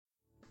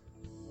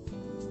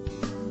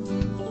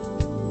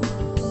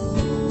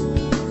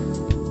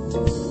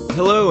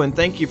Hello, and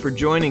thank you for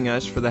joining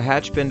us for the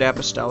Hatchbend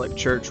Apostolic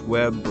Church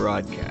web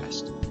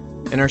broadcast.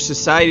 In our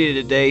society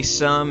today,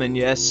 some, and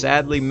yes,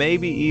 sadly,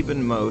 maybe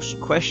even most,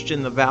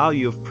 question the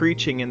value of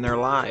preaching in their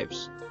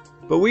lives.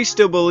 But we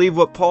still believe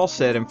what Paul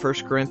said in 1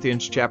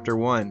 Corinthians chapter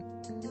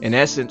 1. In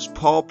essence,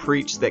 Paul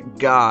preached that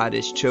God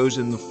has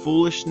chosen the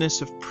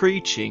foolishness of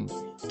preaching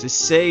to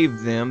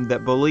save them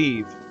that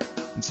believe.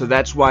 And so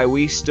that's why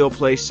we still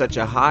place such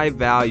a high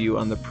value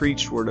on the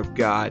preached Word of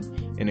God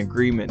in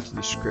agreement to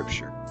the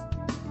Scripture.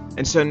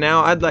 And so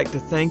now I'd like to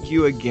thank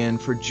you again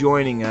for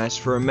joining us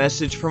for a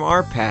message from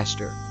our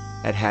pastor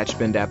at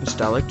Hatchbend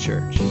Apostolic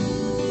Church.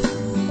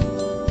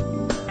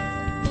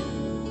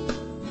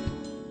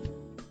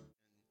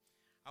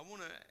 I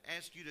want to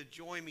ask you to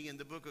join me in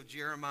the book of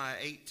Jeremiah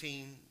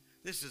 18.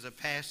 This is a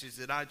passage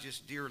that I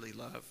just dearly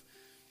love.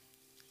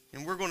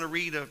 And we're going to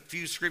read a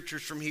few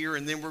scriptures from here,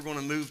 and then we're going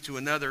to move to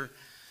another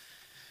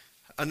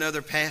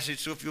passage.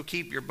 So if you'll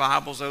keep your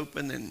Bibles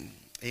open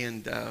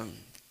and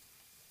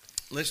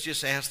let's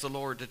just ask the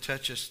Lord to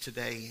touch us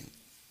today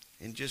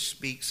and just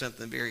speak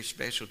something very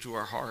special to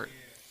our heart.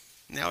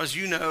 Now, as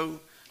you know,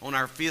 on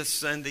our fifth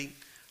Sunday,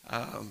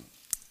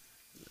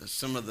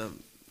 some of the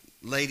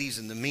ladies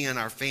and the men,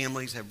 our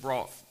families, have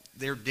brought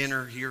their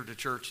dinner here to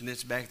church, and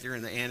it's back there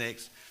in the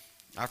annex.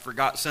 I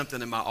forgot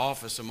something in my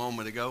office a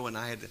moment ago, and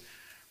I had to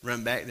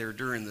run back there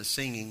during the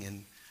singing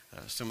and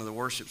some of the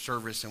worship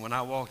service. And when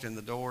I walked in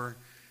the door,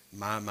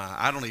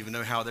 I don't even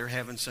know how they're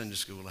having Sunday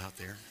school out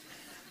there.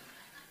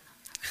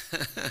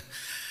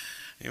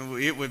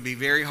 It would be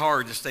very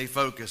hard to stay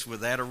focused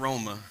with that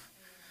aroma.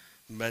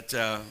 But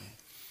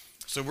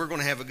so we're going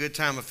to have a good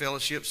time of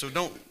fellowship. So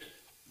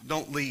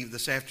don't leave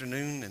this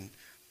afternoon and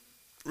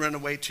run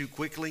away too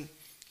quickly.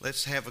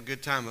 Let's have a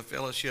good time of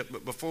fellowship.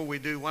 But before we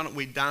do, why don't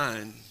we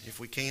dine, if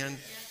we can,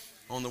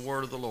 on the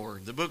word of the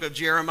Lord. The book of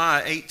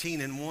Jeremiah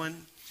 18:1,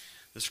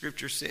 the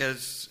scripture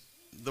says,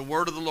 "The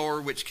word of the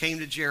Lord which came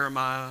to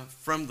Jeremiah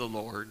from the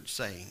Lord,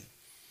 saying,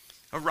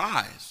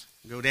 Arise,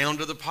 go down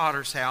to the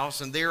potter's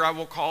house, and there I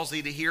will cause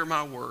thee to hear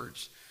my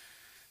words.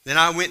 Then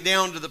I went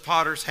down to the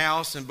potter's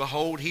house, and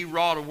behold, he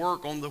wrought a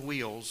work on the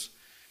wheels.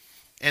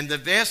 And the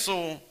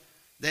vessel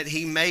that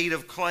he made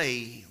of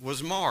clay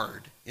was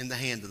marred in the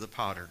hand of the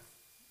potter.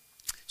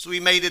 So he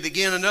made it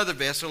again another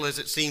vessel, as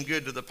it seemed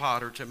good to the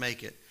potter to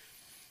make it.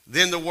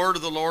 Then the word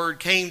of the Lord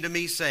came to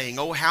me, saying,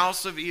 O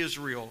house of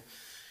Israel,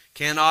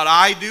 cannot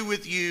I do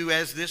with you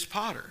as this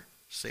potter,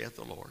 saith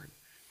the Lord?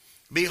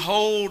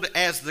 Behold,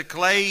 as the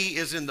clay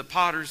is in the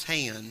potter's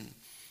hand,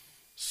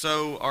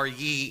 so are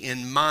ye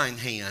in mine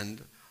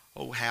hand,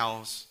 O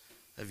house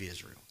of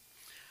Israel."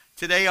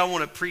 Today I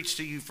want to preach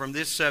to you from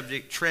this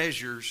subject,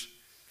 treasures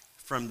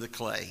from the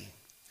clay.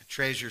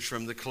 Treasures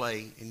from the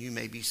clay, and you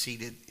may be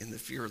seated in the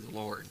fear of the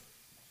Lord.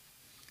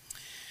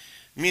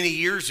 Many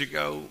years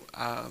ago,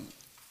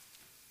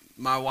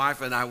 my wife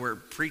and I were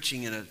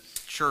preaching in a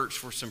church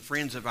for some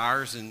friends of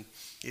ours, and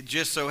it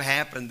just so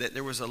happened that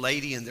there was a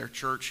lady in their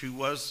church who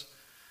was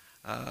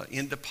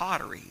into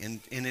pottery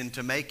and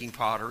into making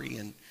pottery.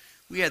 And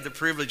we had the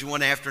privilege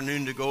one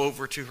afternoon to go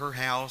over to her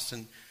house,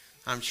 and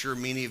I'm sure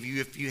many of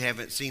you, if you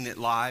haven't seen it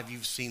live,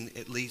 you've seen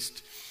at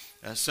least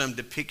some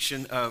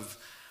depiction of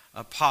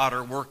a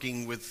potter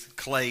working with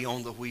clay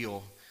on the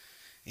wheel.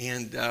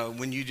 And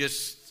when you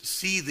just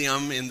see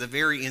them in the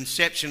very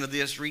inception of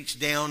this, reach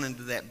down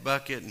into that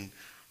bucket and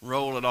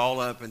roll it all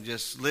up and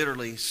just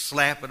literally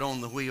slap it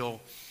on the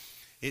wheel,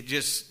 it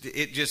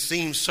just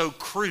seems so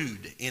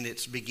crude in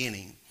its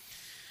beginning.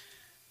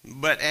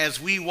 But as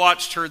we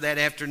watched her that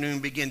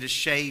afternoon begin to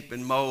shape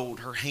and mold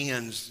her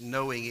hands,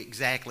 knowing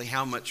exactly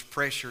how much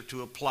pressure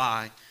to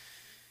apply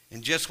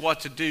and just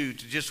what to do,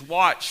 to just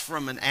watch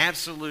from an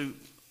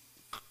absolute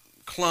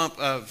clump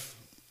of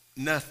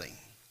nothing,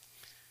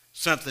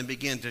 something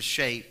began to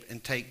shape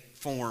and take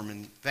form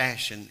and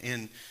fashion.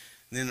 And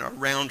then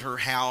around her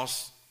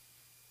house,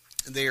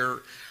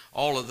 there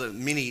all of the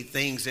many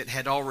things that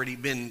had already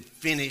been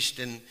finished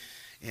and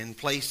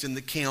placed in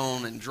the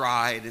kiln and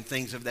dried and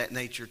things of that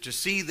nature. To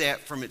see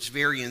that from its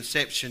very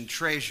inception,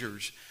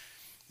 treasures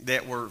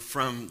that were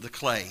from the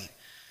clay.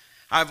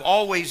 I've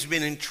always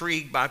been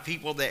intrigued by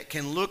people that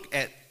can look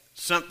at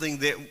something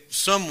that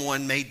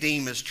someone may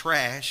deem as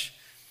trash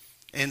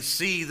and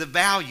see the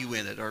value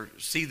in it or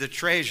see the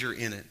treasure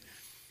in it.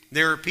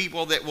 There are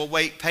people that will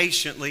wait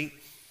patiently.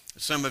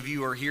 Some of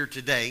you are here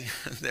today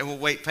that will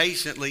wait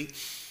patiently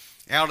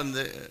out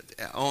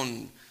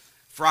on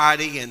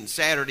Friday and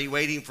Saturday,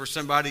 waiting for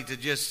somebody to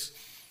just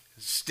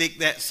stick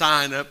that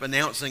sign up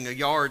announcing a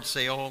yard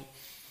sale,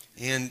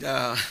 and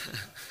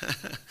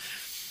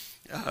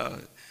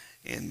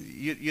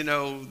you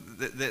know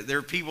that there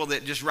are people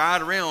that just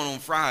ride around on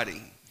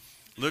Friday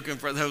looking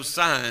for those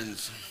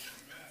signs,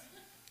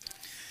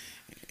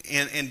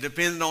 and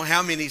depending on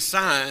how many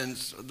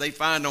signs they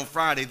find on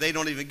Friday, they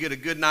don't even get a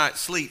good night's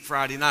sleep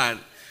Friday night,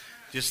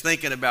 just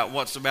thinking about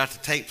what's about to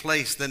take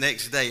place the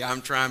next day.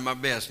 I'm trying my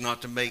best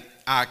not to make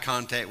eye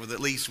contact with at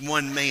least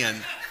one man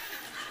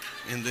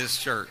in this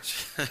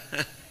church.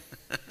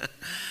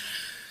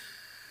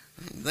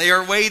 They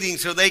are waiting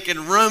so they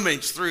can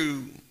rummage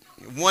through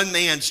one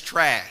man's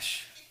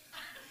trash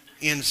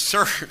in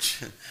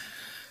search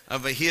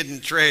of a hidden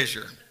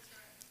treasure.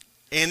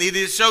 And it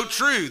is so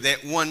true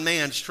that one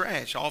man's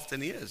trash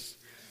often is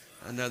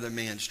another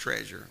man's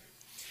treasure.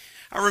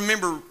 I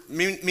remember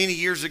many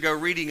years ago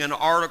reading an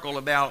article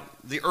about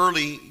the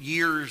early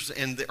years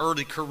and the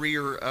early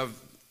career of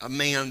a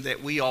man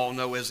that we all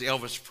know as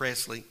Elvis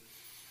Presley.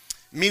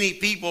 Many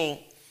people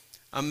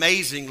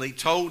amazingly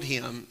told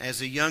him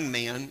as a young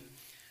man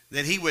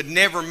that he would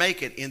never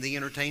make it in the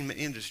entertainment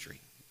industry.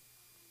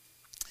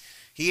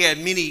 He had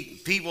many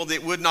people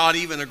that would not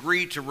even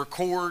agree to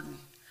record,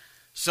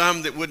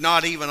 some that would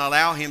not even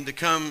allow him to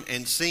come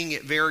and sing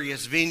at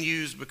various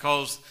venues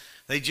because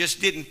they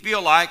just didn't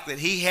feel like that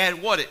he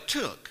had what it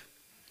took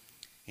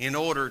in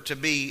order to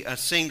be a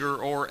singer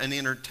or an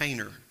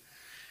entertainer.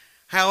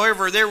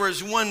 However, there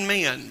was one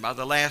man by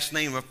the last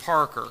name of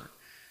Parker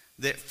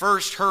that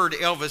first heard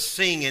Elvis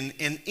sing,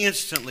 and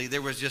instantly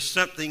there was just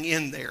something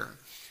in there.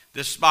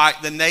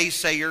 Despite the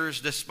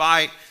naysayers,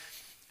 despite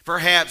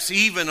perhaps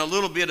even a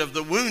little bit of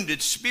the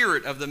wounded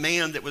spirit of the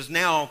man that was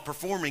now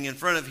performing in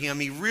front of him,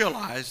 he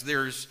realized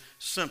there's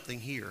something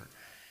here.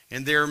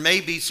 And there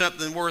may be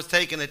something worth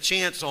taking a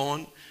chance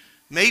on.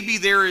 Maybe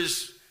there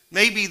is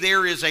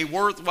a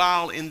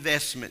worthwhile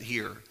investment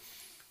here.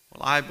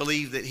 Well, I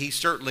believe that he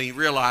certainly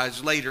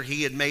realized later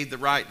he had made the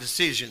right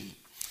decision.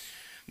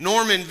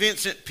 Norman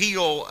Vincent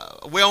Peale,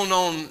 a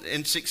well-known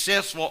and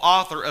successful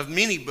author of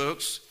many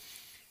books,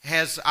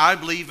 has, I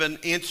believe, an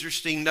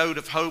interesting note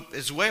of hope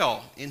as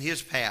well in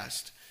his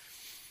past.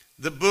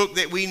 The book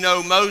that we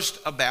know most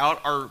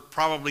about, or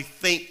probably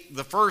think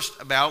the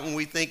first about when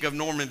we think of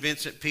Norman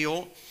Vincent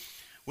Peale,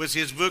 was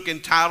his book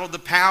entitled The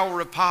Power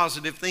of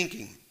Positive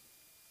Thinking.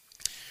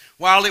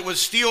 While it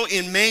was still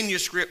in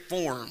manuscript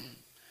form,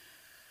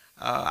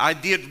 I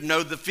did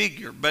know the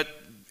figure, but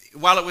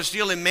while it was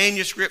still in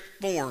manuscript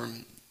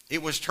form,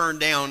 it was turned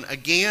down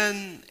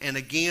again and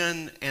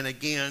again and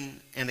again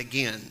and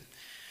again.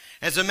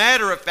 As a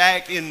matter of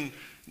fact, in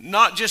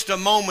not just a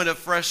moment of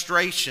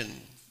frustration,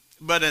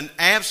 but an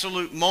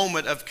absolute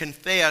moment of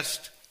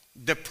confessed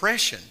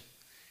depression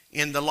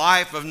in the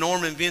life of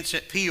Norman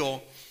Vincent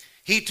Peale,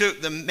 he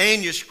took the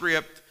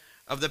manuscript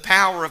of The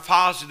Power of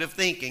Positive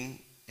Thinking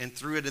and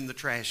threw it in the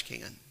trash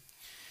can.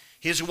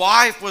 His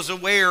wife was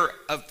aware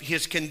of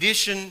his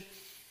condition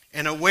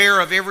and aware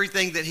of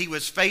everything that he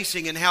was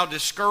facing and how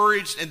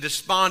discouraged and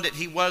despondent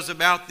he was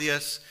about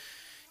this.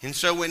 And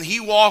so when he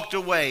walked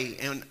away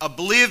and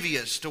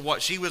oblivious to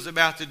what she was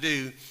about to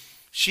do,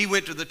 she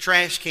went to the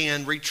trash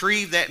can,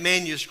 retrieved that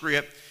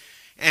manuscript,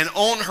 and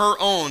on her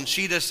own,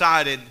 she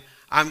decided,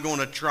 I'm going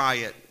to try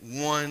it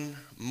one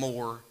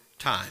more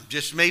time.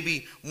 Just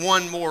maybe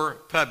one more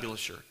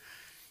publisher.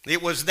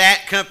 It was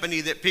that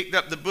company that picked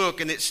up the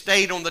book, and it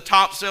stayed on the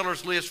top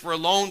sellers list for a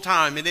long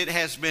time, and it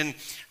has been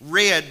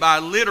read by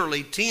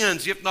literally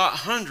tens, if not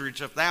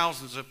hundreds of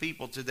thousands of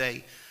people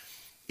today,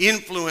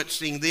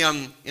 influencing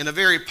them in a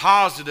very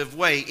positive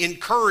way,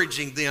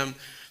 encouraging them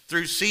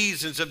through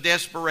seasons of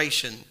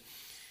desperation.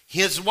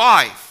 His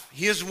wife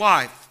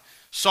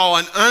saw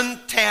an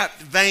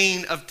untapped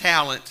vein of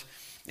talent,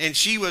 and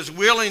she was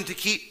willing to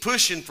keep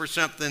pushing for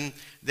something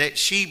that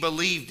she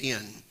believed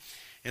in.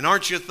 And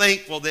aren't you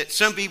thankful that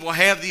some people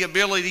have the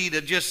ability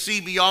to just see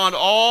beyond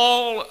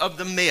all of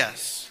the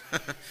mess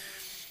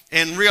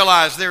and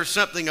realize there's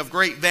something of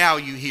great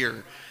value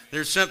here.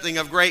 There's something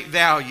of great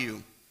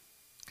value.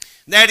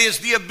 That is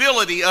the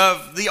ability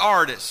of the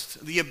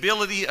artist. The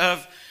ability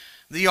of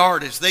the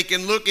artist. They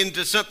can look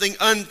into something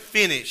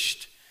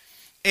unfinished,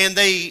 and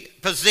they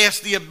possess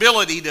the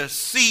ability to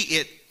see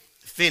it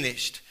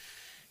finished.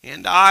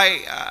 And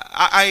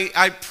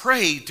I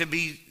pray to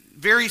be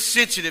very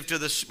sensitive to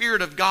the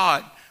Spirit of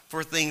God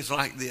for things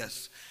like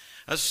this,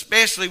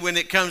 especially when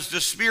it comes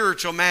to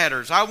spiritual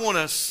matters. I want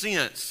to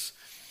sense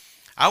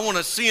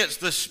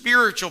the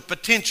spiritual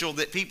potential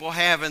that people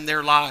have in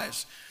their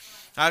lives.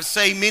 I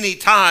say many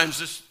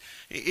times,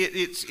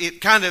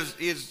 it kind of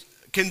is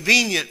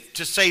convenient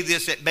to say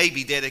this at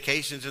baby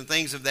dedications and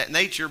things of that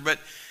nature, but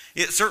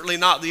it's certainly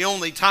not the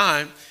only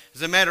time.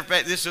 As a matter of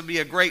fact, this would be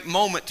a great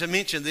moment to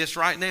mention this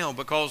right now,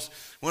 because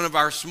one of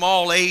our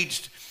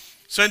small-aged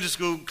Sunday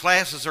school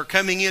classes are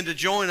coming in to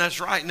join us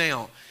right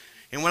now.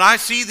 And when I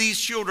see these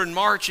children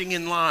marching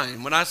in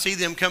line, when I see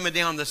them coming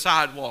down the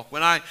sidewalk,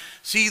 when I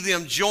see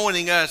them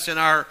joining us in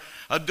our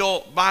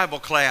adult Bible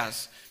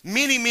class,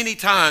 many, many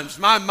times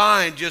my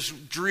mind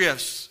just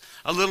drifts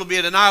a little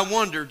bit, and I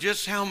wonder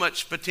just how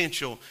much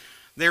potential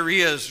there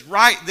is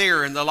right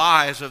there in the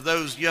lives of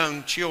those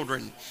young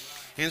children.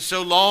 And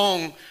so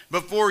long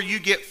before you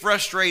get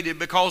frustrated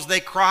because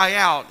they cry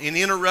out and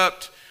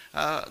interrupt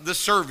the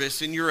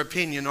service, in your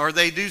opinion, or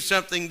they do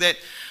something that,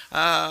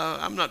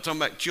 I'm not talking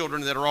about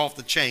children that are off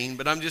the chain,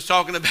 but I'm just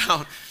talking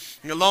about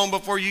long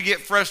before you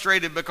get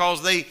frustrated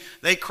because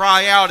they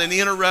cry out and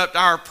interrupt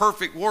our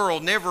perfect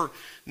world.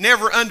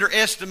 Never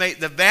underestimate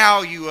the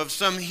value of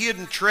some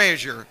hidden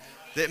treasure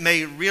that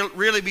may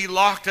really be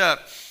locked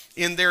up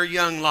in their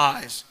young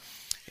lives.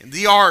 And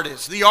the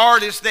artist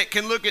that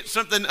can look at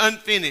something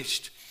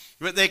unfinished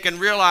but they can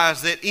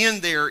realize that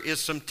in there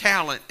is some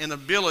talent and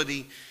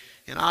ability,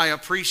 and I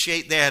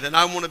appreciate that, and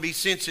I want to be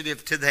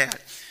sensitive to that.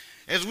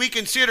 As we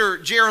consider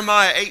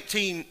Jeremiah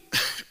 18,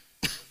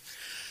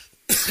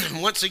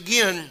 once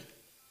again,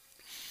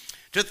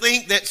 to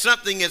think that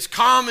something as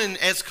common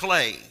as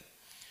clay,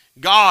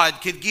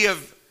 God could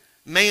give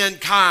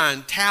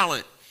mankind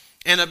talent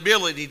and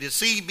ability to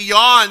see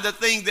beyond the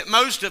thing that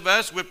most of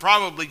us would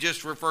probably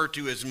just refer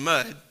to as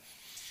mud.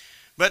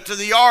 But to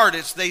the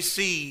artist, they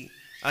see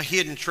a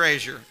hidden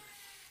treasure.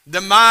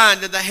 The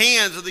mind and the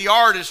hands of the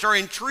artist are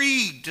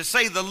intrigued, to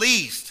say the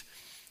least,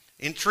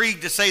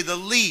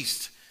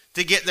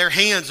 to get their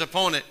hands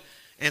upon it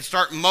and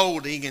start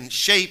molding and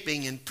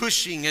shaping and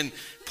pushing and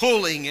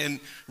pulling and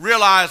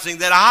realizing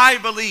that I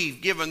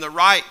believe, given the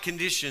right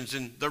conditions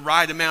and the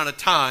right amount of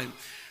time,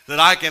 that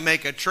I can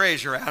make a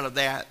treasure out of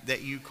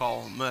that you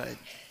call mud.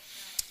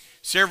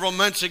 Several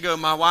months ago,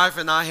 my wife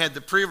and I had the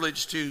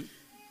privilege to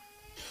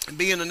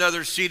be in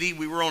another city.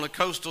 We were on a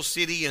coastal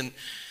city, and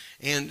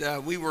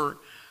we were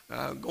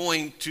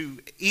going to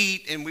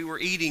eat, and we were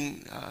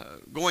eating,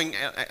 going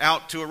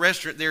out to a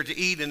restaurant there to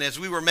eat. And as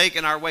we were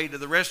making our way to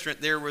the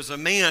restaurant, there was a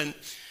man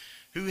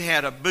who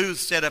had a booth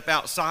set up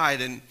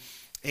outside,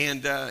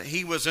 and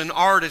he was an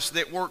artist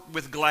that worked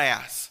with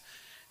glass.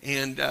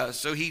 And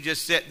so he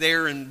just sat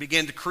there and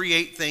began to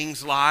create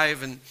things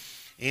live,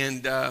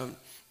 and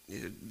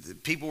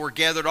people were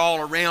gathered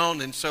all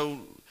around, and so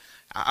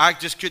I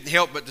just couldn't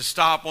help but to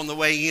stop on the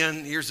way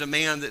in. Here's a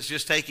man that's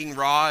just taking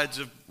rods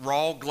of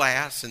raw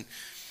glass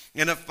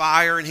and a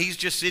fire, and he's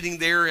just sitting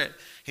there, and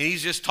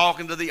he's just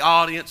talking to the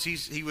audience.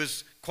 He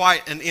was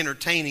quite an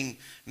entertaining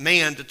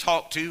man to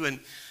talk to,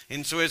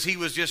 and so as he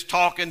was just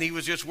talking, he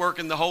was just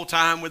working the whole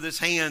time with his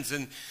hands,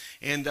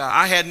 and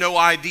I had no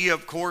idea,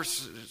 of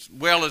course, as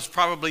well as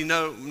probably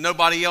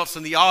nobody else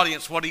in the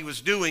audience, what he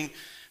was doing,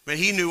 but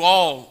he knew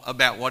all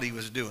about what he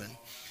was doing.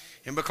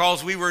 And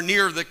because we were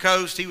near the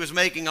coast, he was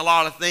making a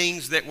lot of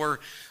things that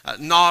were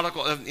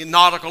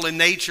nautical in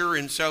nature.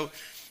 And so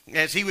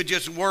as he would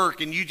just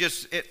work, and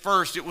at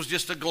first it was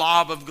just a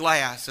glob of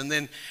glass. And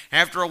then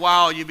after a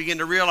while you begin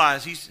to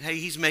realize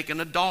he's making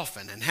a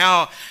dolphin. And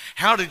how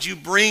did you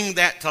bring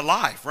that to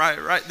life?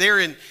 Right there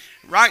and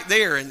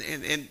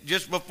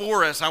just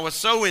before us, I was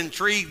so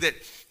intrigued that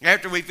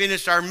after we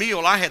finished our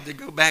meal, I had to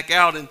go back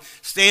out and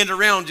stand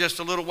around just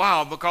a little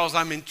while, because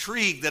I'm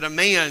intrigued that a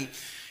man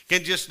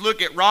can just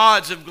look at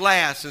rods of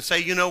glass and say,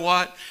 you know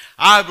what?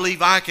 I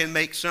believe I can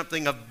make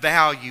something of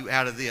value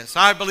out of this.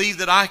 I believe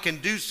that I can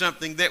do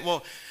something that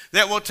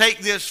will take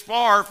this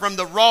far from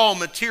the raw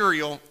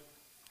material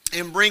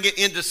and bring it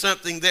into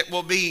something that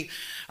will be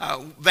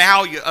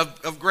value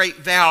of great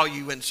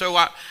value. And so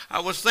I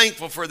was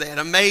thankful for that,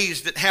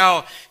 amazed at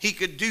how he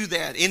could do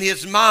that. In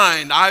his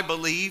mind, I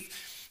believe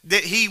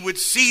that he would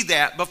see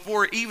that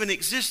before it even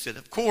existed.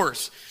 Of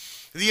course,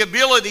 the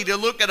ability to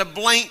look at a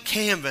blank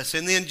canvas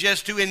and then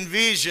just to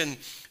envision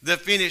the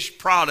finished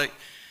product,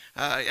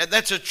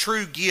 that's a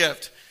true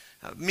gift.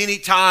 Many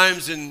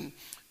times in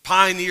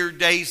Pioneer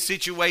Day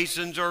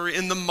situations or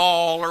in the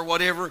mall or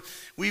whatever,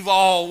 we've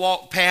all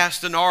walked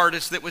past an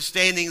artist that was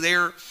standing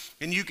there,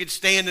 and you could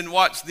stand and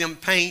watch them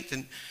paint,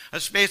 and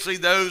especially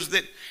those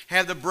that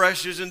have the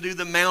brushes and do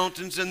the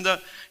mountains and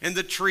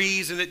the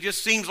trees, and it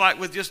just seems like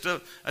with just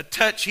a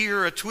touch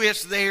here, a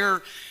twist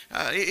there,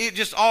 it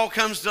just all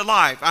comes to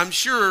life. I'm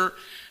sure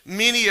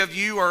many of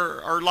you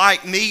are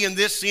like me in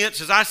this sense,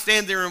 as I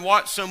stand there and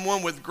watch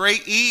someone with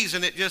great ease,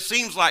 and it just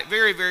seems like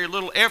very, very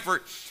little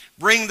effort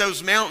bring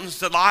those mountains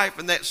to life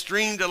and that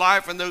stream to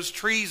life and those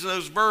trees and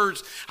those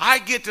birds. I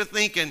get to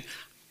thinking,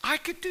 I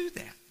could do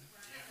that.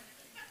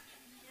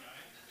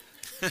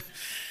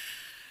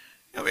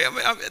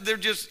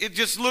 It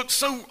just looks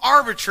so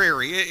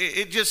arbitrary.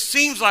 It just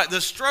seems like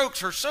the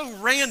strokes are so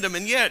random,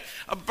 and yet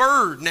a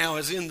bird now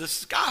is in the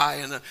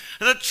sky, and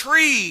a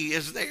tree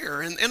is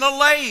there, and a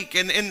lake,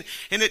 and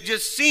it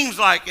just seems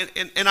like,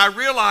 and I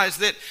realize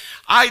that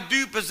I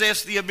do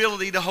possess the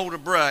ability to hold a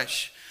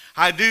brush.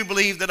 I do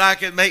believe that I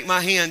can make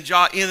my hand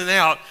jot in and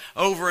out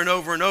over and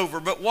over and over.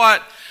 But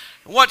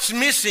what's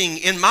missing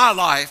in my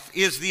life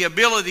is the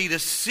ability to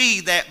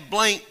see that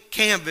blank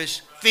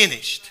canvas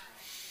finished.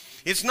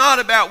 It's not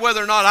about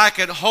whether or not I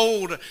could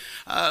hold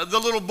the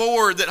little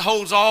board that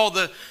holds all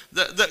the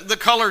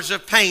colors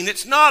of paint.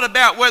 It's not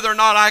about whether or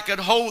not I could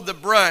hold the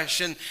brush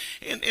and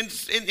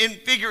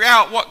figure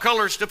out what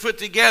colors to put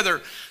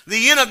together.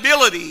 The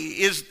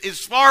inability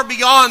is far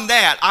beyond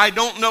that. I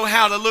don't know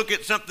how to look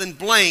at something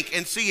blank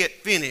and see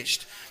it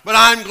finished. But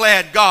I'm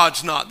glad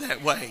God's not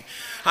that way.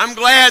 I'm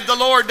glad the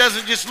Lord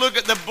doesn't just look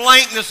at the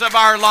blankness of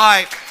our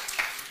life,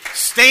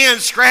 stand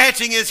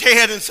scratching his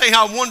head and say,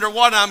 I wonder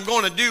what I'm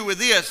going to do with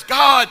this.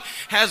 God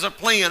has a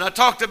plan. I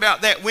talked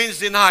about that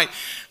Wednesday night.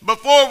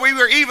 Before we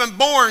were even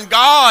born,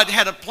 God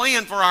had a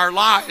plan for our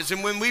lives.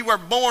 And when we were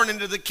born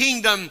into the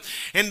kingdom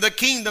and the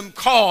kingdom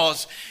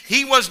cause,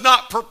 he was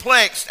not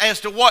perplexed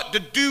as to what to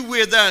do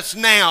with us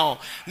now.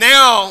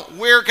 Now,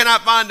 where can I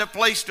find a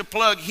place to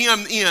plug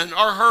him in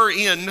or her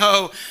in?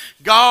 No,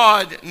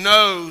 God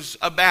knows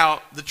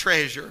about the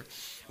treasure.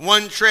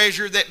 One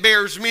treasure that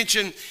bears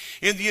mention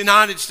in the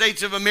United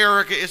States of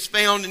America is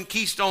found in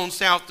Keystone,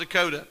 South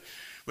Dakota.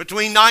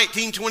 Between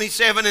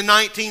 1927 and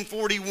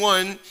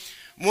 1941,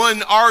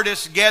 one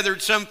artist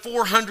gathered some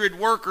 400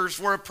 workers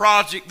for a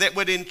project that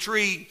would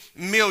intrigue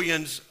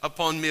millions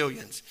upon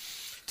millions.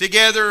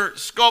 Together,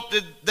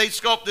 they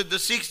sculpted the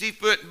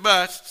 60-foot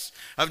busts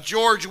of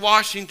George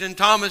Washington,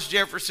 Thomas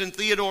Jefferson,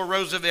 Theodore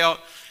Roosevelt,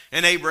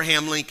 and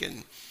Abraham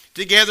Lincoln.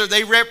 Together,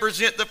 they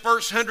represent the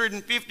first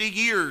 150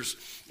 years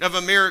of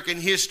American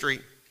history.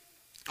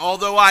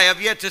 Although I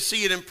have yet to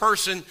see it in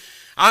person,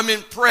 I'm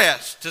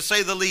impressed, to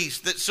say the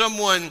least, that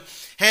someone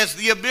has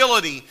the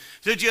ability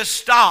to just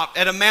stop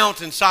at a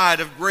mountainside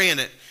of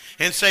granite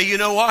and say, you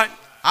know what?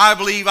 I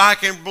believe I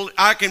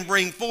can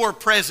bring 4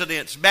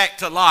 presidents back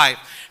to life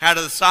out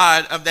of the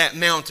side of that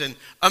mountain.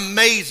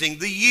 Amazing.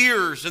 The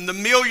years and the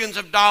millions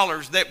of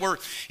dollars that were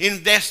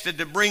invested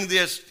to bring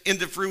this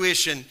into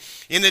fruition.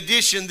 In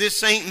addition, this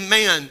same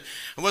man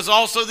was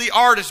also the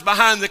artist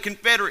behind the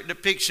Confederate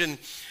depiction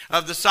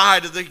of the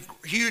side of the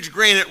huge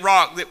granite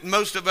rock that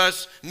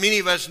many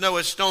of us know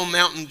as Stone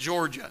Mountain,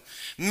 Georgia.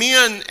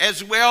 Men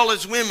as well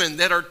as women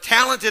that are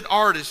talented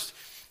artists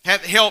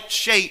have helped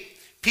shape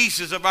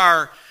pieces of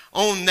our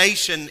own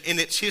nation in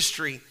its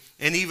history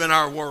and even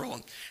our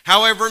world.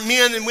 However,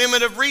 men and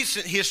women of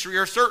recent history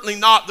are certainly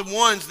not the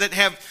ones that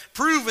have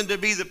proven to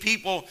be the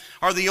people,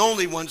 or the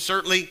only ones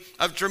certainly,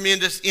 of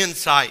tremendous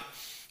insight.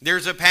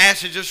 There's a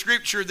passage of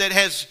Scripture that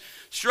has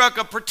struck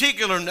a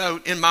particular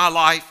note in my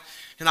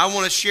life, and I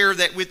want to share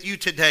that with you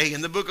today.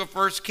 In the book of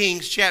 1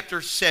 Kings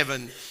chapter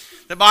 7,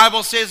 the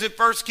Bible says in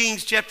 1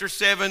 Kings chapter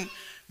 7,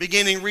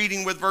 beginning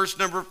reading with verse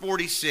number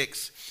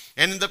 46,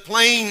 and in the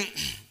plain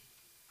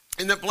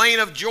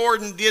of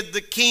Jordan did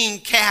the king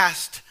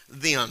cast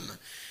them.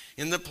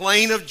 In the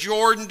plain of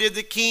Jordan did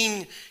the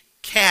king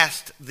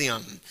cast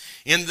them,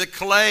 in the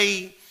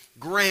clay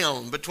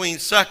ground between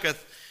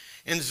Succoth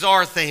and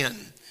Zarthan.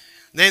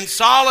 Then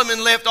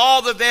Solomon left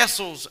all the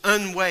vessels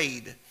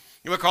unweighed,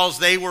 because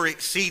they were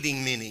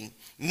exceeding many.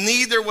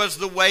 Neither was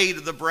the weight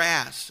of the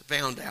brass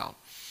found out.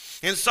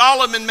 And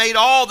Solomon made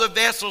all the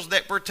vessels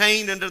that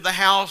pertained unto the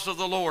house of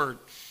the Lord,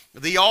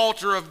 the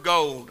altar of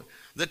gold,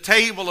 the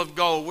table of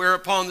gold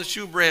whereupon the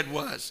shewbread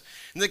was,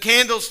 and the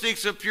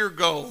candlesticks of pure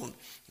gold,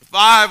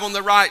 5 on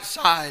the right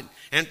side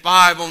and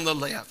 5 on the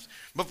left,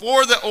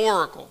 before the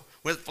oracle,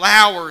 with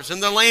flowers,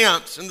 and the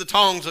lamps and the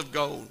tongs of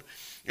gold,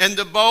 and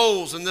the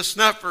bowls and the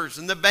snuffers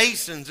and the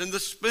basins and the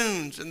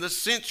spoons and the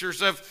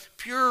censers of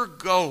pure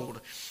gold,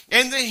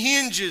 and the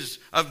hinges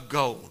of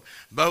gold,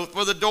 both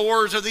for the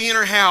doors of the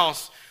inner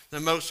house, the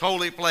most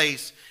holy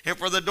place, and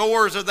for the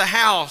doors of the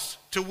house,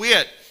 to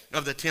wit,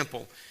 of the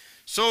temple.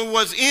 So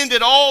was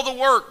ended all the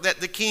work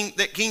that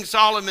King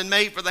Solomon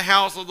made for the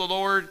house of the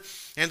Lord.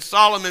 And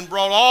Solomon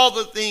brought all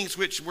the things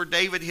which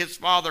David his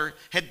father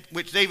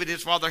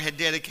had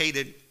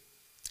dedicated.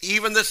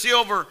 Even the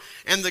silver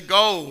and the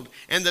gold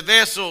and the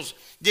vessels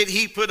did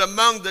he put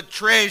among the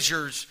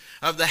treasures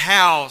of the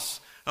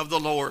house of the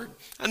Lord.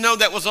 I know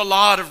that was a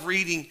lot of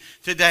reading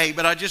today,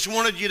 but I just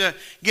wanted you to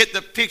get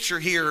the picture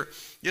here.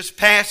 This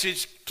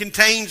passage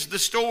contains the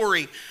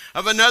story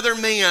of another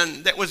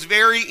man that was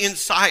very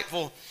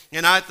insightful.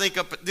 And I think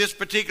this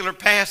particular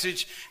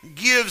passage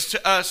gives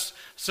to us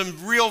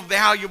some real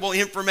valuable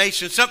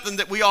information, something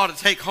that we ought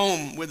to take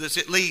home with us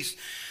at least.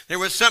 There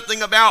was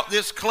something about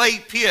this clay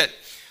pit.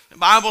 The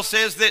Bible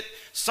says that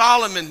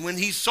Solomon, when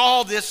he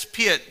saw this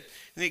pit,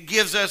 and it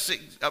gives us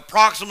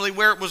approximately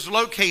where it was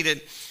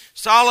located,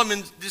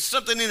 Solomon, just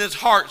something in his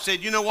heart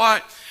said, you know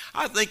what?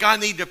 I think I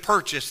need to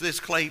purchase this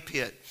clay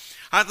pit.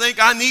 I think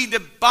I need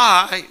to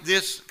buy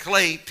this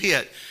clay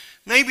pit.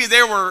 Maybe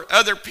there were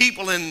other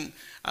people in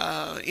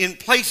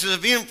places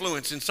of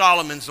influence in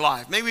Solomon's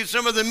life. Maybe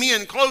some of the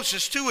men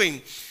closest to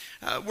him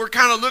were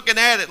kind of looking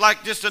at it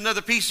like just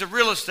another piece of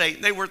real estate.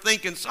 And they were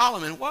thinking,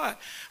 Solomon, why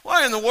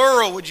in the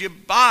world would you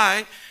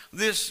buy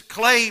this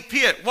clay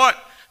pit? What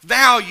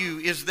value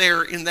is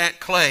there in that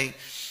clay?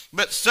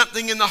 But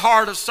something in the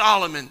heart of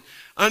Solomon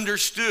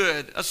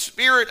understood, a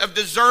spirit of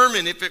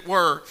discernment, if it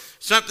were,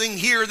 something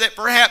here that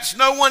perhaps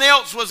no one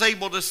else was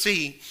able to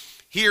see.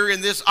 Here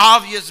in this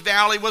obvious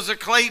valley was a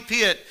clay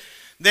pit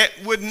that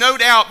would no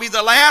doubt be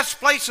the last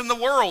place in the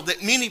world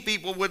that many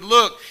people would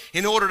look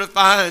in order to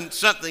find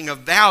something of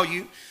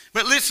value.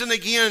 But listen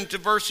again to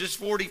verses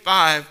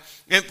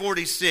 45 and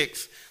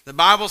 46. The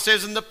Bible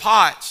says, in the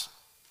pots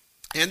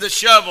and the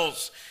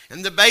shovels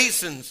and the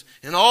basins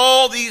and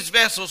all these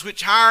vessels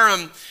which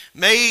Hiram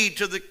made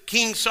to the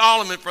King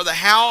Solomon for the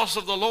house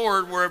of the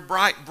Lord were of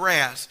bright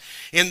brass.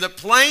 In the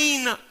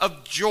plain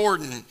of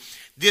Jordan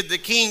did the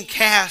king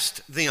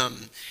cast them,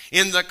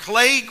 in the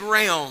clay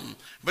ground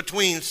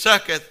between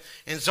Succoth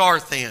and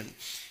Zarthan.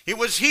 It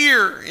was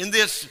here in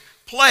this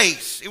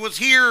place, it was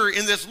here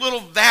in this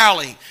little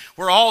valley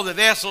where all the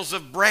vessels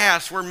of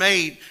brass were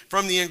made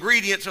from the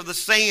ingredients of the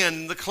sand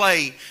and the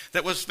clay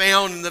that was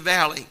found in the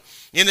valley.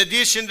 In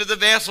addition to the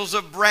vessels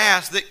of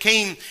brass that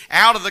came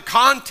out of the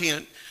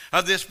content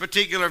of this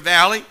particular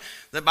valley,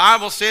 The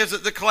Bible says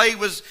that the clay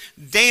was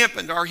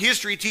dampened. Our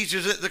history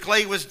teaches that the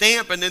clay was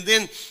dampened and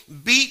then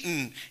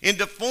beaten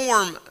into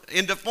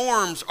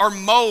forms or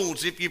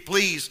molds, if you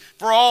please,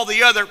 for all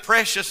the other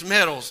precious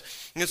metals.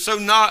 And so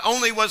not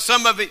only was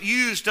some of it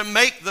used to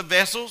make the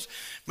vessels,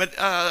 but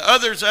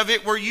others of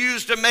it were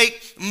used to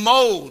make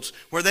molds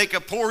where they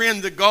could pour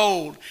in the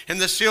gold and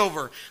the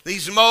silver.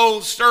 These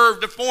molds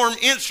served to form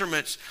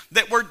instruments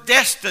that were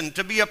destined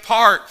to be a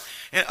part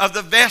of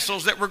the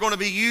vessels that were going to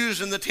be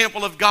used in the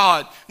temple of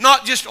God.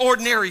 Not just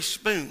ordinary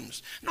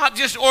spoons, not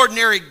just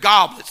ordinary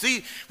goblets.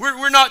 See,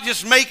 we're not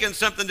just making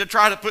something to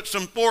try to put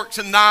some forks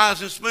and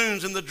knives and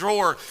spoons in the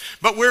drawer,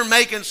 but we're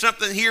making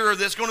something here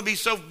that's going to be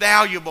so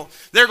valuable.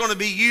 They're going to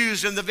be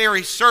used in the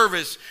very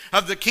service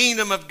of the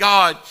kingdom of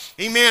God.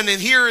 Amen. And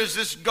here is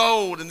this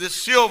gold and this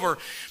silver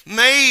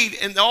made,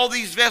 and all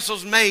these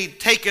vessels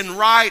made, taken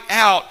right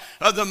out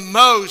of the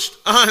most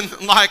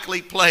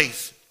unlikely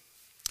place.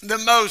 The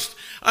most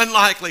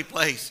unlikely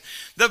place.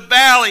 The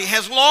valley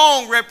has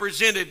long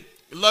represented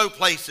low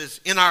places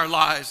in our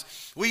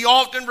lives. We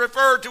often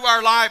refer to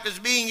our life as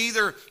being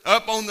either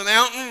up on the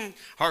mountain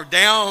or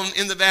down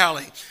in the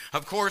valley.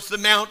 Of course, the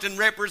mountain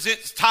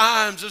represents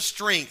times of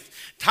strength,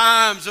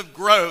 times of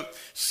growth,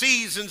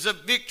 seasons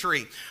of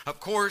victory. Of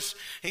course,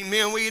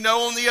 amen, we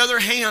know on the other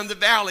hand, the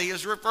valley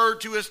is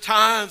referred to as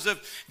times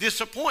of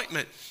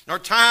disappointment or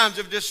times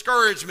of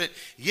discouragement.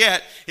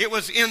 Yet, it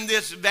was in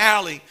this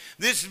valley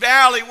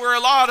where a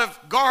lot of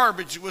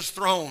garbage was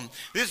thrown.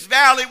 This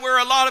valley where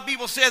a lot of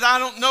people said, I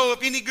don't know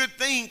if any good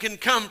thing can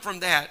come from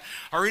that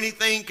or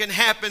anything can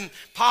happen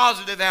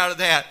positive out of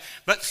that.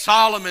 But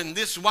Solomon,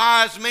 this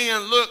wise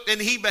man, looked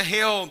and he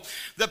beheld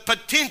the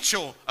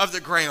potential of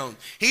the ground.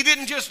 He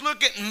didn't just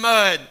look at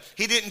mud.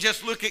 He didn't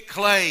just look at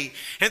clay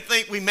and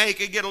think we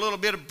could get a little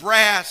bit of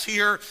brass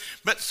here.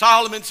 But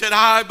Solomon said,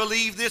 I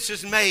believe this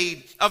is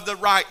made of the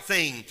right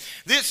thing.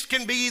 This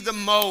can be the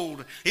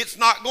mold. It's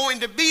not going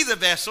to be the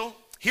vessel.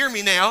 Hear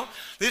me now.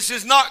 This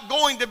is not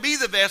going to be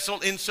the vessel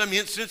in some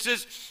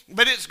instances,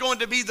 but it's going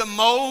to be the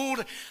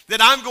mold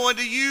that I'm going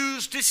to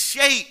use to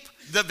shape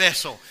the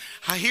vessel.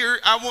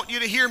 I want you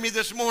to hear me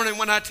this morning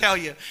when I tell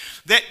you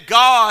that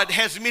God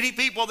has many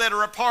people that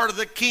are a part of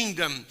the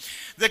kingdom.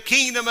 The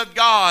kingdom of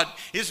God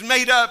is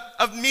made up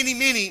of many,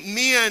 many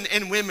men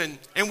and women,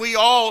 and we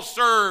all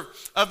serve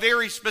a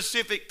very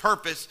specific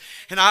purpose.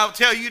 And I'll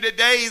tell you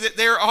today that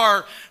there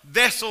are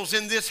vessels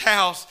in this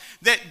house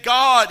that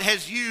God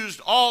has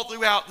used all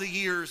throughout the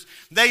years.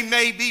 They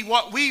may be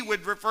what we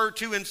would refer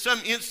to in some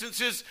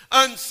instances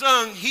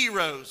unsung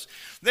heroes.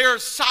 There are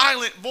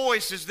silent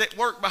voices that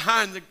work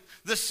behind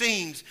the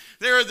scenes.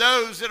 There are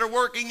those that are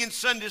working in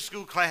Sunday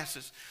school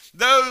classes,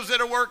 those that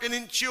are working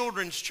in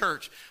children's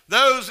church,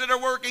 those that are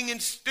working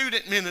in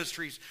student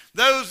ministries,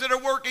 those that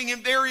are working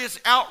in various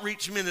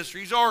outreach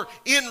ministries or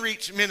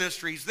in-reach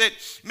ministries that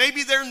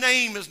maybe their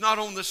name is not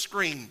on the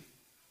screen.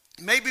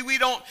 Maybe we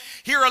don't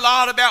hear a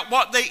lot about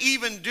what they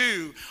even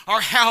do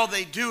or how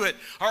they do it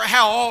or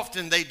how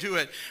often they do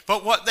it.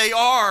 But what they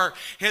are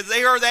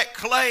that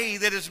clay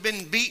that has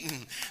been beaten,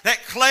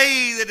 that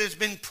clay that has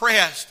been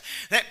pressed,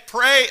 that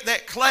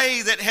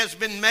clay that has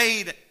been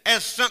made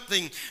as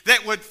something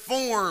that would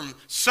form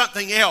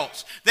something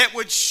else, that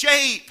would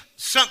shape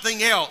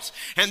something else.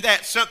 And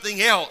that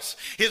something else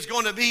is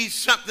going to be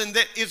something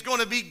that is going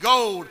to be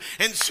gold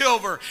and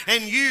silver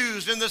and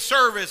used in the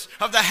service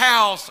of the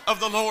house of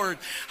the Lord.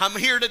 I'm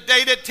here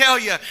today to tell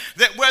you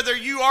that whether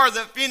you are the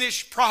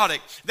finished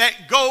product,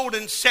 that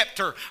golden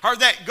scepter or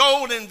that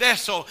golden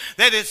vessel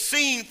that is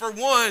seen for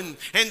one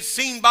and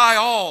seen by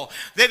all,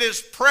 that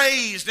is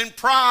praised and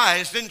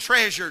prized and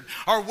treasured,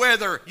 or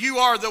whether you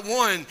are the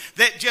one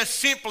that just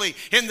simply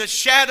in the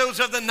shadows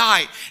of the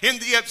night, in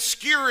the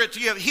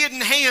obscurity of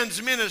hidden hands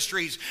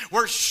ministries,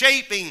 we're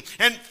shaping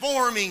and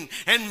forming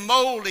and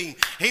molding.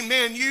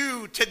 Amen.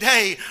 You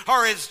today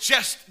are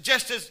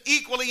just as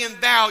equally in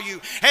value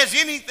as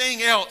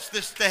anything else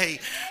this day.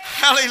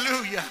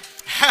 Hallelujah.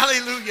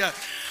 Hallelujah.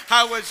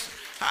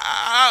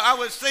 I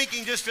was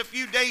thinking just a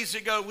few days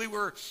ago, we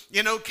were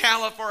in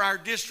Ocala for our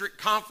district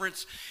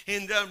conference,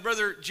 and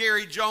Brother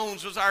Jerry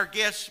Jones was our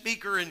guest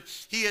speaker, and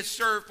he has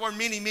served for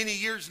many, many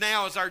years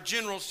now as our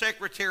general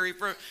secretary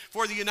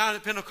for the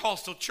United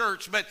Pentecostal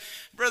Church. But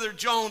Brother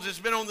Jones has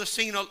been on the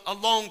scene a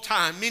long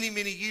time, many,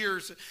 many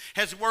years,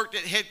 has worked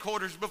at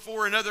headquarters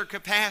before in other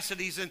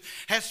capacities, and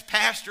has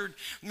pastored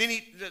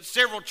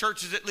several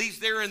churches, at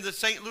least there in the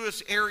St.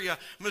 Louis area,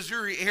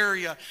 Missouri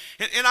area.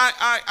 And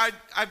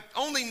I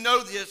only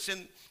know this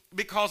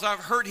because I've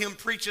heard him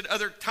preach at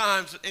other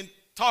times and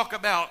talk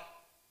about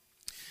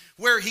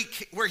where he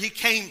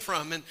came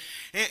from and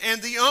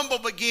the humble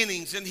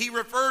beginnings. And he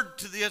referred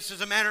to this,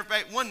 as a matter of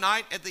fact, one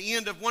night at the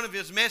end of one of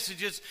his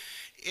messages.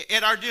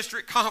 at our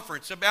district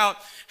conference about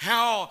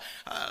how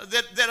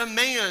that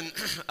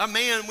a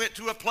man went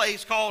to a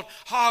place called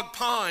Hog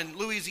Pond,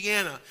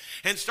 Louisiana,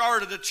 and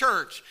started a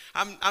church.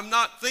 I'm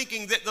not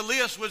thinking that the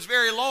list was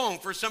very long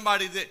for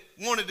somebody that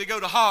wanted to go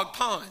to Hog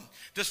Pond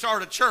to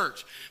start a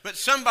church. But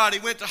somebody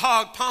went to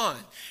Hog Pond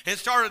and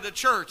started a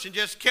church and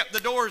just kept the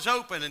doors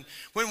open. And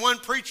when one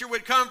preacher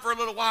would come for a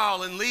little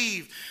while and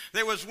leave,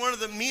 there was one of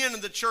the men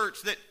in the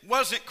church that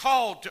wasn't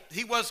called to,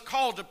 he was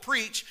called to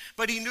preach,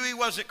 but he knew he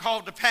wasn't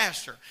called to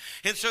pastor.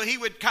 And so he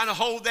would kind of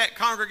hold that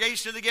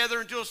congregation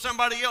together until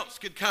somebody else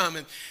could come.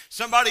 And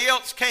somebody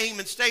else came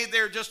and stayed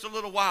there just a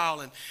little while.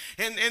 And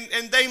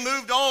they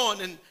moved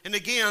on. And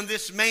again,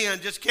 this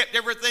man just kept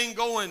everything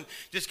going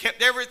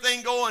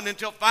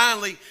until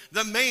finally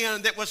the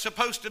man that was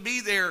supposed to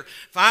be there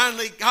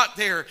finally got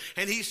there,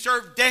 and he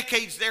served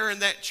decades there in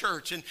that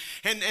church. And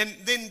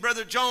then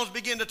Brother Jones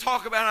began to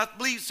talk about, I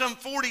believe, some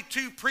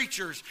 42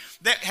 preachers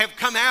that have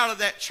come out of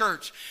that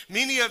church.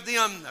 Many of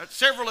them,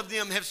 several of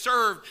them have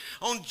served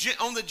on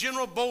the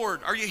general board.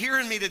 Are you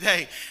hearing me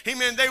today?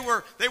 Amen. They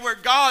were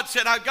God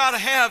said, I've got to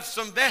have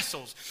some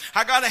vessels.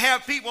 I got to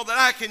have people that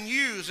I can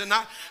use. And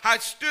I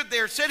stood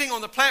there sitting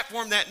on the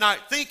platform that night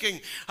thinking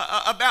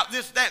about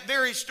that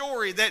very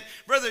story that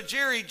Brother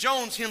Jerry Jones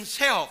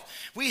himself,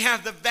 we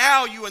have the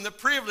value and the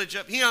privilege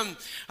of him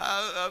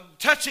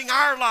touching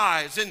our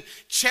lives and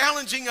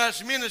challenging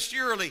us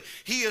ministerially.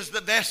 He is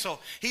the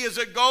vessel. He is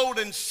a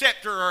golden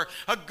scepter or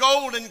a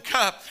golden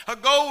cup, a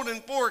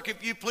golden fork,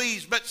 if you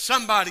please. But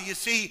somebody, you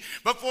see,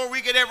 before we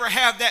could ever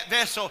have that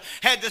vessel,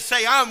 had to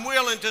say, I'm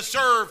willing to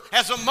serve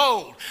as a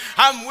mold.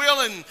 I'm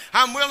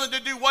willing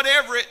to do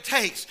whatever it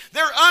takes.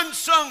 They're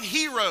unsung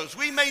heroes.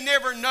 We may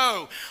never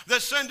know the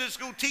Sunday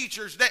school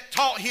teachers that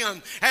taught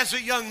him as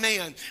a young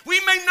man. We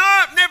may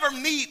never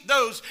meet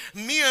those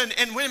men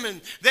and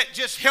women that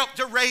just helped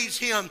to raise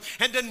him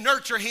and to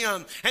nurture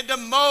him and to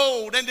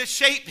mold and to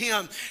shape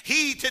him.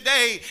 He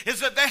today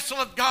is a vessel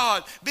of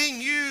God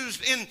being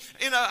used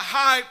in a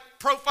high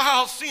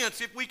profile sense,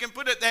 if we can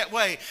put it that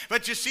way.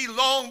 But you see,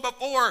 long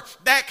before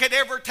that could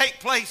ever take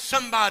place,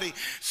 somebody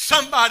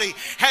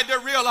had to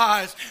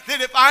realize that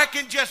if I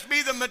can just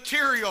be the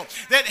material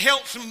that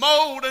helps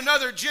mold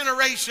another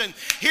generation.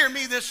 Hear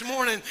me this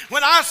morning.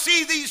 When I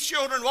see these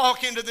children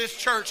walk into this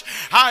church,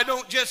 I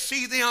don't just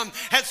see them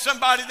as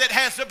somebody that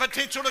has the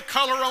potential to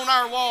color on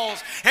our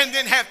walls and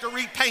then have to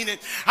repaint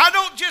it. I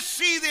don't just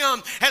see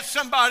them as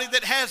somebody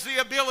that has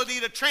the ability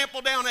to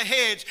trample down a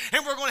hedge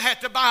and we're going to have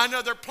to buy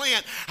another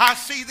plant. I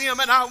see them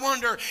and I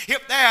wonder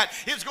if that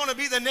is going to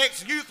be the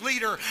next youth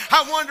leader.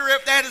 I wonder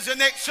if that is the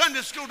next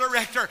Sunday school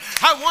director.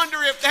 I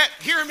wonder if that,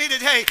 hear me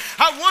today,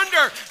 I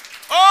wonder,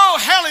 oh,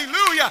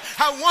 hallelujah,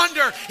 I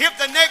wonder if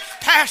the next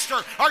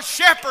pastor or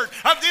shepherd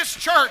of this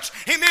church,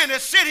 amen,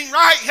 is sitting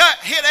right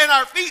at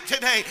our feet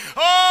today.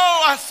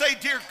 Oh, I say,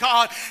 dear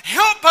God,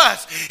 help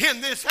us in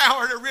this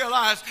hour to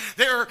realize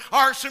there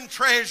are some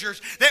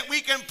treasures that we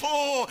can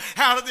pull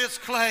out of this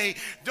clay.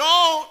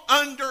 Don't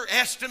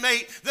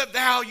underestimate the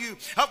value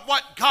of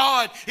what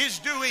God is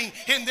doing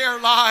in their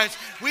lives.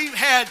 We've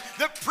had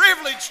the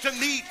privilege to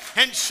meet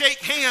and shake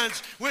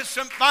hands with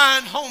some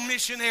fine home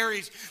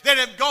missionaries that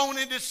have gone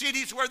into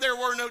cities where there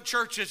were no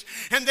churches,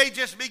 and they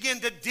just begin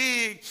to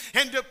dig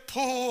and to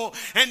pull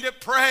and to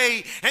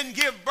pray and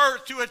give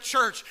birth to a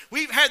church.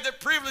 We've had the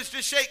privilege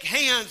to shake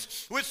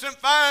hands with some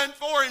fine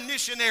foreign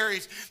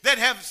missionaries that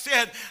have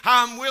said,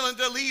 I'm willing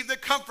to leave the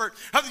comfort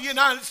of the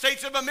United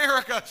States of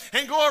America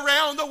and go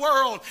around the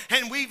world.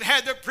 And we've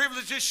had the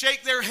privilege to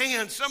shake their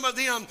hands. Some of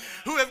them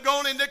who have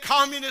gone into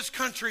communist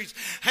countries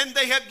and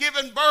they have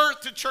given birth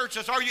to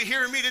churches. Are you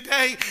hearing me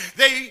today?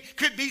 They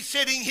could be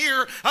sitting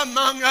here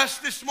among us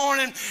this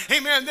morning.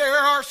 Amen. There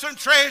are some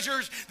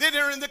treasures that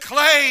are in the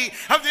clay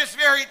of this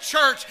very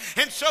church.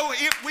 And so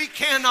if we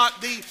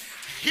cannot be,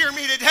 hear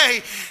me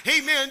today,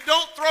 amen,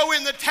 don't throw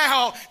in the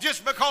towel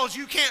just because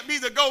you can't be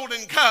the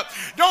golden cup.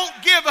 Don't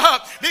give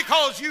up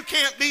because you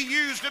can't be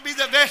used to be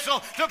the vessel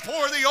to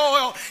pour the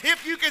oil.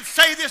 If you could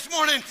say this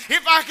morning,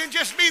 if I can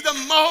just be the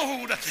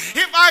mold,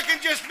 if I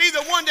can just be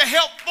the one to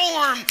help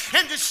form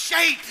and to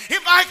shape,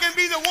 if I can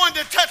be the one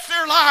to touch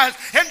their lives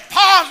and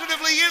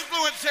positively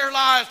influence their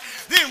lives,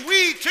 then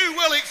we too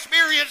will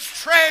experience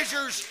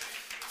treasures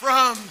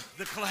from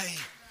the clay.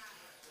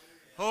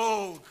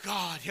 Oh,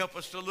 God, help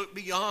us to look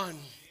beyond.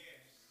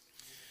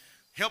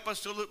 Help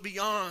us to look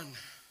beyond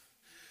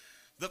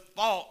the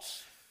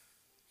faults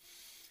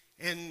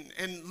and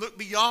look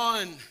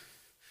beyond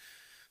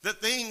the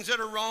things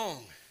that are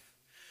wrong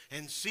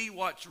and see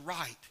what's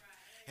right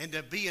and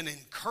to be an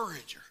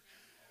encourager.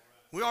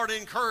 We ought to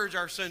encourage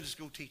our Sunday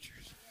school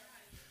teachers.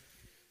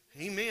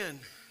 Amen.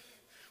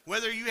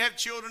 Whether you have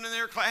children in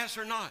their class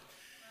or not,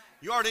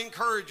 you ought to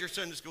encourage your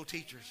Sunday school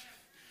teachers.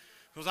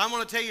 Because I'm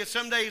going to tell you,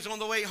 some days on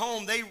the way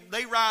home,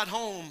 they ride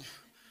home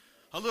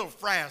a little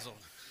frazzled.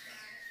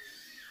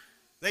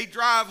 They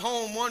drive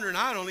home wondering,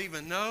 I don't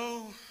even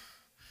know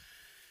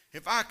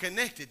if I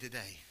connected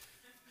today.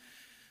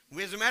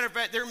 As a matter of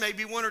fact, there may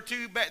be one or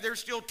two back there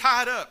still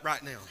tied up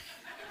right now.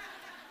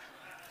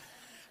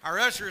 Our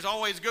ushers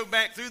always go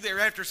back through there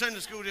after Sunday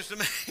school just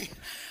to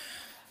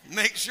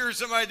make sure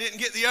somebody didn't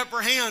get the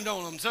upper hand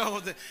on them.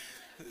 So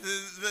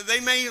they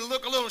may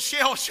look a little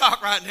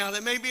shell-shocked right now. They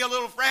may be a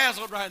little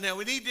frazzled right now.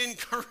 We need to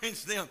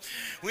encourage them.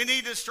 We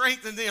need to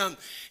strengthen them.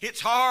 It's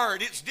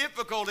hard. It's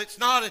difficult. It's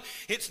not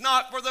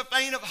for the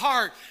faint of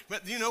heart.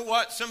 But you know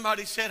what?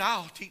 Somebody said,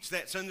 I'll teach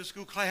that Sunday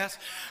school class.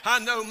 I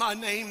know my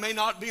name may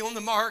not be on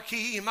the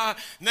marquee, and my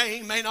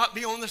name may not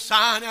be on the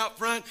sign out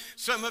front.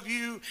 Some of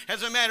you,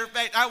 as a matter of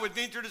fact, I would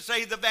venture to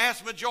say the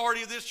vast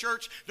majority of this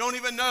church don't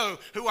even know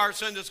who our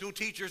Sunday school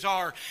teachers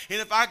are. And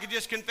if I could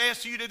just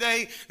confess to you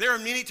today, there are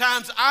many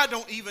times I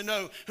don't even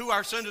know who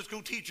our Sunday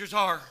school teachers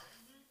are.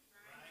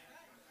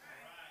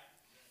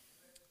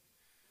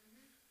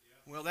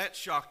 Well, that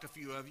shocked a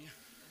few of you.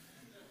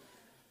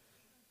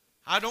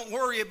 I don't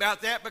worry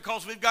about that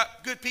because we've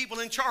got good people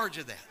in charge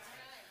of that.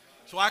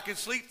 So I can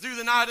sleep through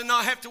the night and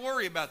not have to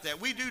worry about that.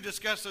 We do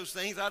discuss those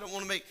things. I don't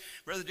want to make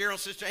Brother Darrell and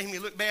Sister Amy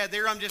look bad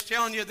there. I'm just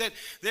telling you that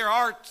there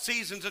are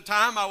seasons of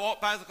time I walk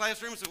by the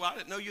classroom and say, well, I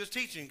didn't know you was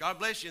teaching. God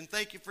bless you and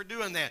thank you for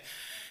doing that.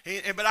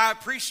 But I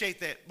appreciate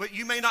that. But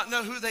you may not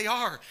know who they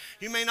are.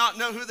 You may not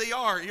know who they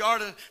are. You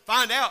ought to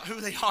find out who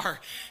they are.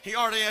 You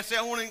ought to say,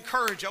 I want to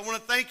encourage you. I want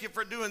to thank you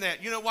for doing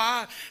that. You know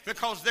why?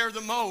 Because they're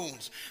the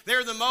molds.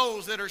 They're the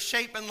molds that are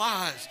shaping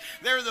lives.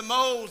 They're the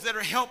molds that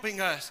are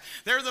helping us.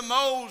 They're the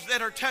molds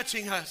that are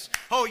touching us.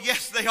 Oh,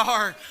 yes, they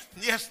are.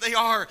 Yes, they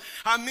are.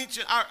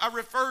 I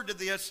referred to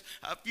this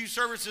a few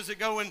services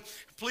ago, and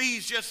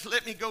please just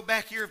let me go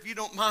back here if you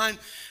don't mind.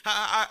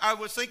 I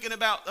was thinking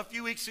about a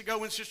few weeks ago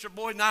when Sister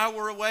Boyd and I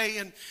were away,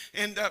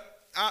 and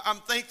I'm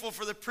thankful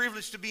for the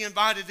privilege to be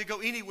invited to go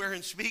anywhere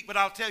and speak, but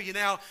I'll tell you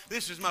now,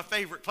 this is my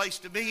favorite place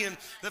to be and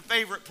the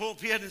favorite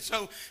pulpit, and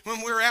so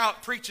when we're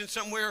out preaching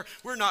somewhere,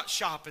 we're not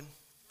shopping.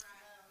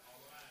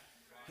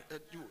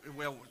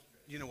 Well,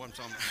 you know what I'm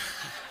talking about.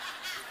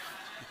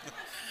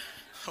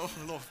 Oh,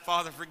 Lord,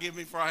 Father, forgive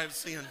me for I have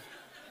sinned.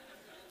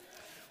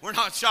 We're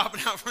not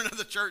shopping out for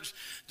another church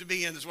to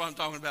be in. That's what I'm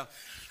talking about.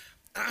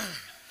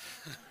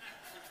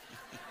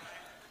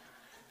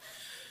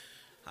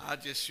 I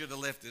just should have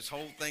left this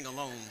whole thing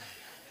alone.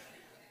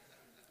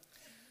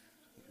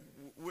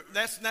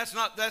 That's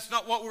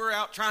not what we're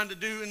out trying to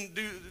do and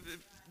do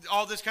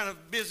all this kind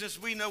of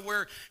business. We know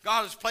where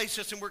God has placed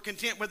us and we're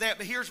content with that.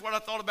 But here's what I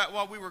thought about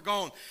while we were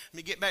gone. Let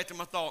me get back to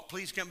my thought.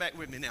 Please come back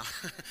with me now.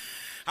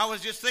 I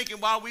was just thinking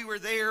while we were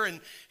there and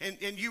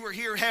you were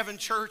here having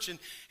church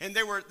and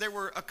there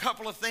were a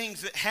couple of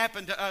things that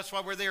happened to us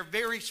while we were there,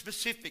 very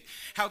specific,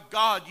 how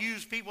God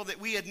used people that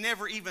we had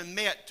never even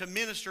met to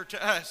minister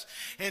to us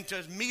and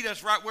to meet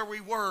us right where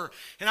we were.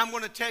 And I'm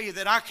going to tell you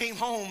that I came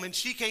home and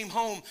she came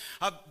home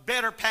a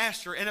better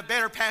pastor and a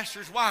better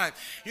pastor's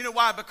wife. You know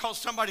why? Because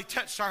somebody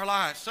touched our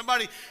lives.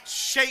 Somebody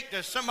shaped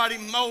us. Somebody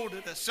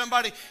molded us.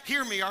 Somebody,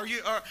 hear me.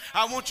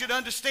 I want you to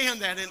understand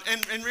that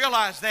and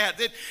realize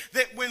that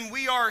when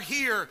we are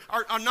here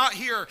or are not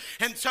here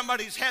and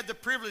somebody's had the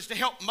privilege to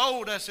help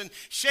mold us and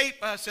shape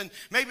us and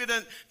maybe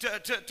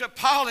to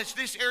polish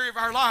this area of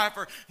our life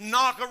or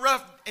knock a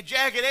rough,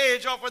 jagged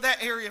edge off of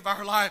that area of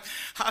our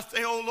life, I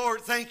say, oh Lord,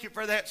 thank you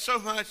for that so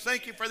much.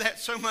 Thank you for that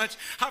so much.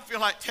 I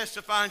feel like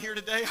testifying here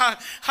today. I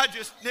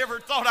just never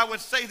thought I would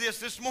say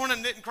this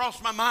morning. Didn't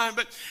cross my mind,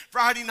 but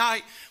Friday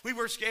night we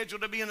were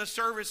scheduled to be in a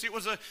service. It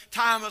was a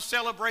time of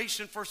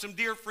celebration for some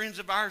dear friends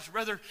of ours,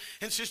 Brother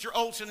and Sister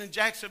Olson in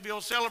Jacksonville,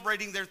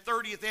 celebrating their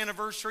 30th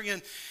anniversary,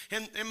 and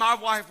my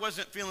wife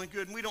wasn't feeling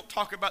good, and we don't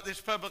talk about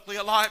this publicly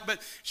a lot, but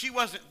she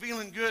wasn't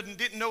feeling good and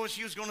didn't know if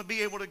she was going to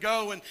be able to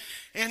go, and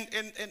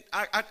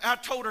I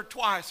told her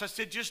twice. I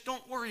said, just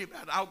don't worry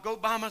about it. I'll go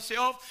by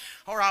myself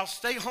or I'll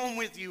stay home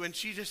with you. And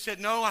she just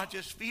said, no, I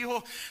just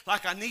feel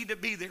like I need to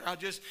be there. I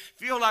just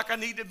feel like I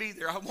need to be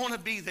there. I want to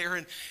be there.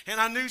 And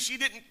I knew she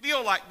didn't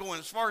feel like going,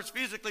 as far as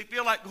physically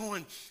feel like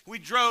going. We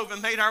drove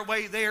and made our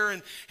way there,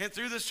 and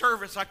through the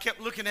service I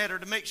kept looking at her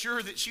to make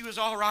sure that she was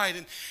all right.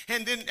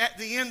 And then at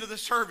the end of the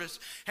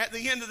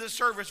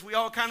service, we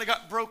all kind of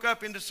got broke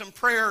up into some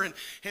prayer, and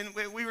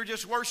we were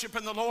just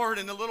worshiping the Lord.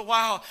 In a little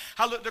while,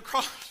 I looked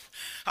across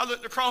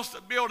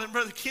the building,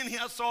 Brother Kenny.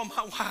 I saw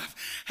my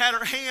wife had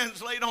her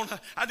hands laid on her.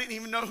 I didn't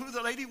even know who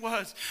the lady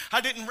was.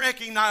 I didn't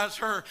recognize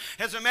her.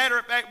 As a matter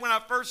of fact, when I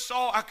first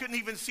saw, I couldn't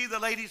even see the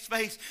lady's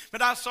face,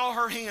 but I saw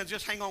her hands.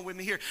 Just hang on with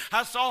me here.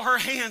 I saw her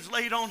hands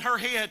laid on her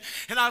head,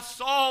 and I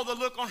saw the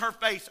look on her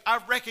face. I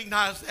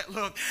recognized that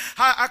look.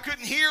 I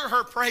couldn't hear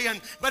her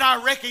praying, but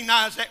I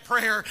recognized that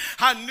prayer.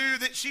 I knew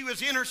that she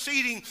was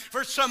interceding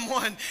for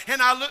someone,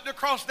 and I looked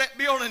across that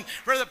building,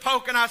 Brother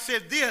Polk, and I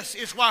said, this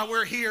is why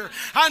we're here.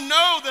 I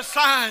know the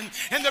sign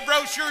and the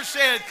brochure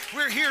said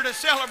we're here to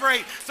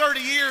celebrate 30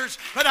 years,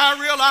 but I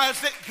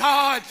realized that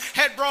God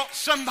had brought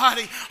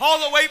somebody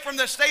all the way from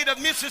the state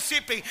of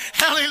Mississippi,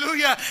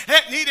 hallelujah,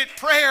 that needed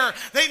prayer.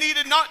 They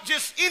needed not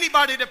just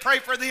anybody to pray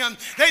for them.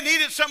 They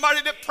needed somebody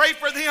to pray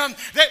for them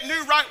that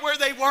knew right where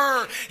they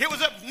were. It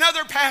was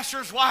another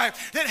pastor's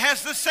wife that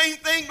has the same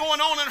thing going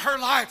on in her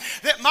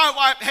life that my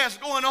wife has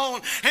going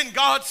on. And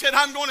God said,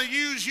 I'm going to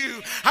use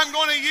you. I'm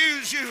going to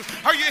use you.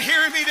 Are you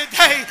hearing me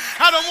today?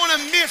 I don't want to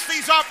miss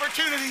these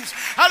opportunities.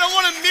 I don't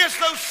want to miss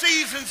those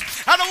seasons.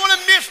 I don't want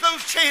to miss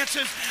those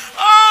chances.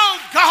 Oh,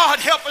 God,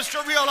 help us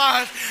to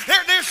realize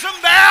there's some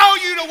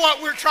value to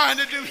what we're trying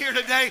to do here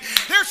today.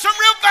 There's some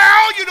real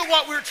value to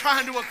what we're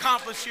trying to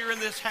accomplish here in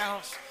this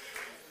house.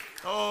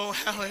 Oh,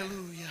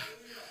 hallelujah.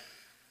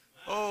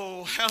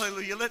 Oh,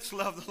 hallelujah. Let's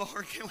love the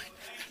Lord. Can we?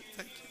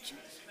 Thank you,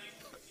 Jesus.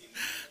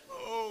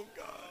 Oh,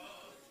 God.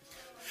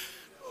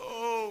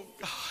 Oh,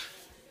 God.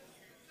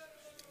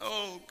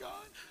 Oh, God.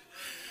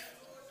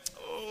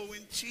 Oh,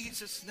 in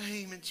Jesus'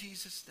 name, in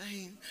Jesus'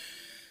 name.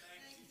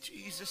 In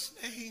Jesus'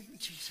 name, in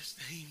Jesus'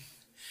 name.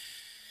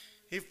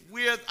 If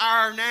with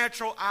our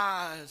natural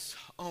eyes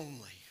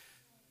only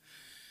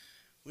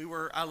we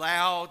were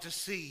allowed to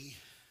see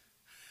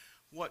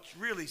what's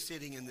really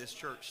sitting in this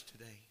church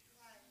today.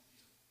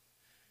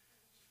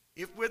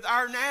 If with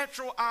our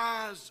natural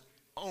eyes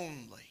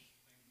only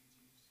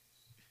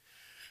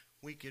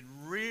we could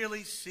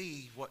really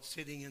see what's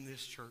sitting in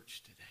this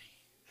church today,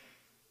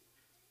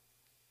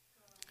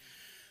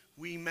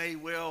 we may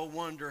well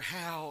wonder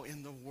how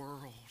in the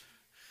world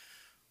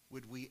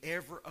would we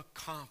ever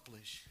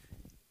accomplish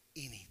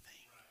anything.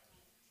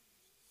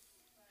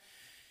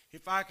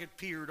 If I could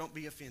peer, don't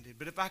be offended,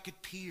 but if I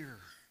could peer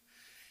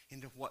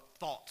into what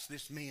thoughts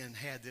this man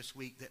had this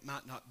week that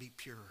might not be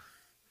pure.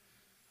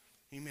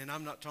 Amen.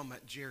 I'm not talking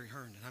about Jerry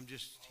Herndon.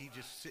 He's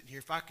just sitting here.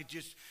 If I could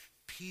just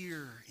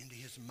peer into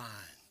his mind.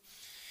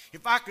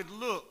 If I could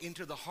look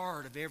into the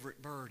heart of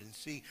Everett Bird and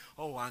see,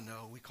 oh, I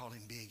know, we call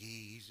him Big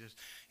E.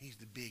 He's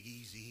the Big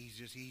Easy. He's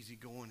just easy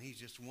going. He's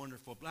just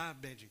wonderful. But I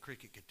imagine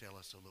Cricket could tell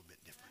us a little bit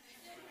different.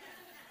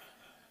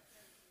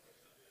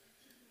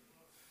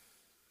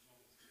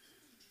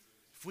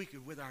 If we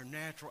could, with our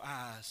natural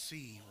eyes,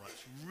 see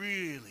what's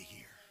really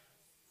here.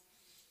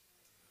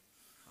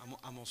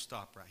 I'm going to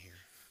stop right here.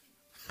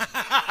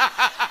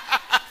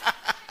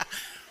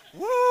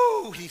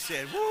 Woo, he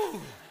said, woo,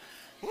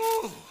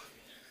 woo.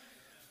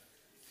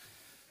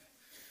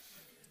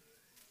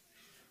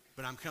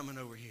 But I'm coming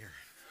over here.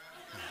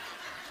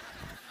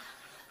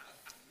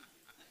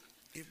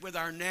 If with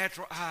our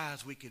natural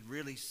eyes we could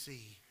really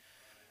see,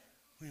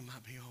 we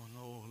might be on,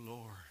 oh,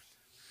 Lord,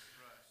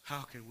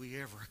 how could we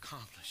ever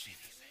accomplish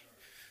anything?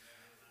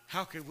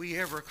 How could we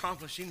ever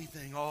accomplish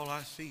anything? All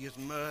I see is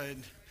mud,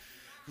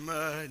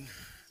 mud,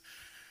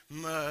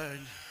 mud,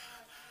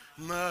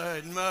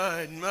 mud,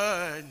 mud,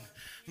 mud,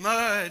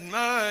 mud,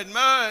 mud,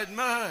 mud,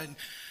 mud.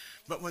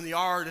 But when the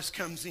artist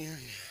comes in,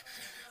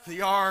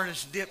 the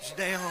artist dips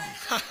down,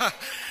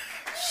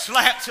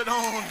 slaps it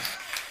on.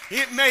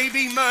 It may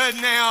be mud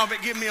now,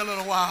 but give me a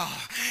little while.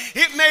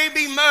 It may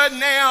be mud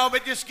now,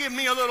 but just give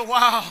me a little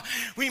while.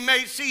 We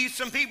may see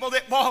some people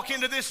that walk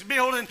into this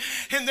building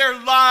and their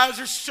lives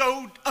are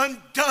so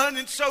undone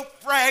and so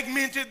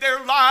fragmented.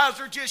 Their lives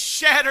are just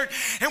shattered.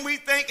 And we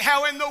think,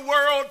 how in the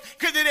world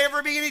could it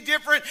ever be any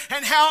different?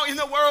 And how in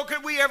the world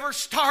could we ever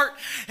start?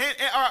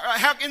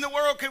 How in the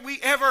world could we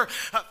ever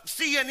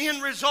see an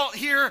end result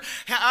here?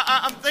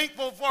 I'm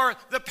thankful for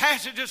the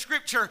passage of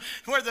Scripture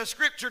where the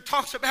Scripture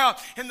talks about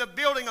in the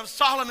building of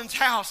Solomon's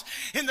house,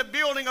 in the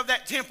building of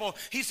that temple.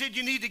 He said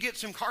you need to get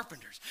some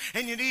carpenters,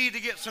 and you need to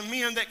get some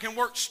men that can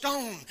work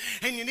stone,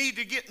 and you need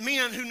to get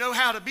men who know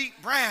how to beat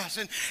brass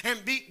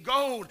and beat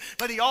gold.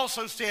 But he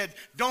also said,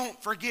 don't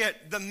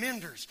forget the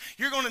menders.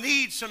 You're going to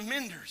need some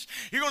menders.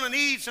 You're going to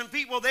need some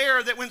people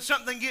there that when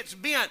something gets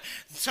bent,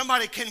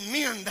 somebody can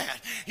mend that.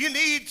 You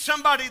need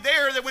somebody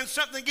there that when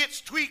something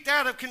gets tweaked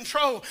out of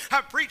control,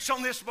 I've preached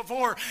on this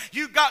before,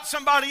 you've got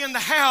somebody in the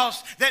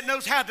house that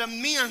knows how to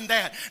mend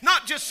that.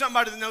 Not just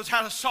somebody that knows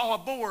how to saw a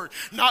board,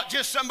 not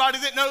just somebody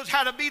that knows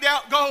how to beat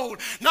out gold,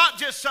 not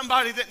just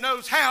somebody that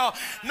knows how,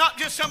 not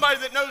just somebody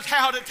that knows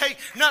how to take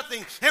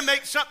nothing and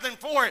make something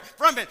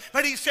from it.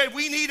 But he said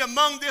we need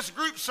among this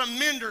group some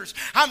menders.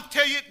 I'm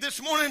telling you this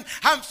morning,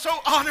 I'm so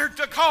honored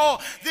to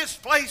call this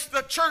place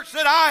the church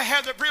that I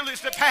have the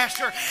privilege to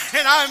pastor,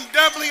 and I'm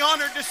doubly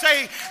honored to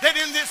say that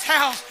in this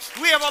house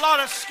we have a lot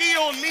of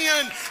skilled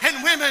men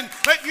and women,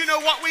 but you know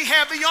what we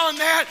have beyond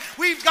that?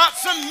 We've got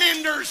some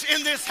menders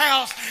in this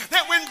house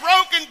that when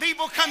broken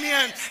people come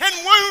in and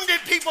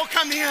wounded people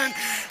come in,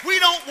 we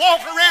don't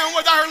walk around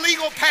with our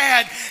legal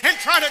pad and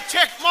try to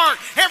check mark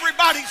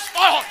everybody's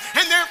fault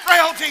and their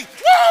frailty.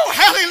 Woo,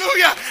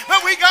 hallelujah.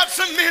 But we got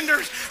some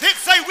menders that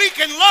say we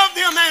can love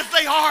them as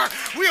they are.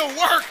 We'll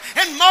work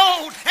and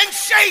mold and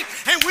shape,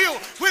 and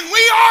when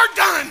we are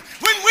done,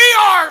 when we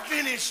are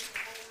finished,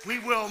 we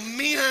will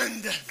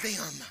mend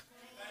them.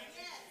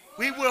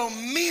 We will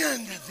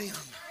mend them.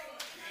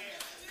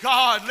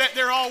 God, let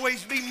there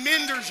always be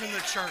menders in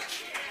the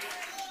church.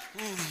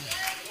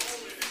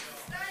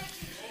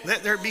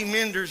 Let there be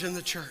menders in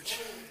the church.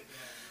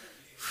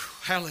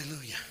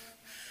 Hallelujah.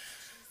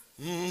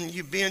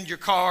 You bend your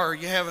car,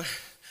 you have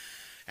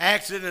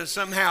accident,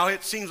 somehow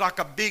it seems like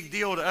a big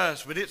deal to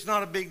us, but it's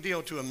not a big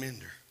deal to a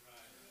mender.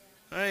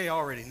 They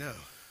already know.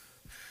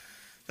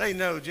 They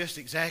know just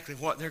exactly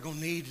what they're going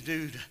to need to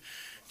do to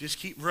just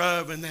keep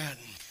rubbing that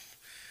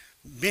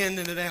and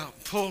bending it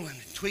out, pulling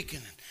and tweaking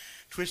and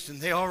twisting.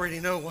 They already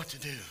know what to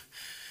do.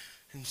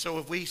 And so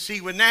if we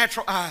see with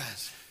natural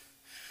eyes,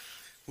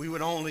 we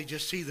would only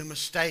just see the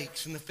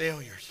mistakes and the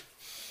failures.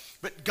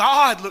 But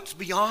God looks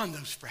beyond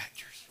those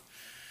fractures.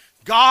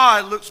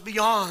 God looks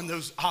beyond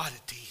those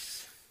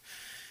oddities.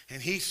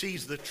 And he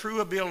sees the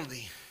true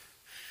ability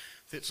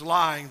that's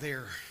lying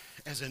there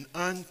as an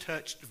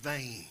untouched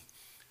vein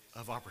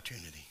of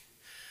opportunity.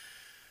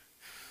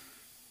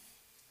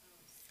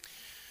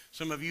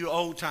 Some of you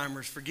old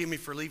timers, forgive me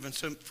for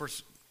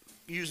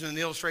using an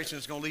illustration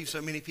that's going to leave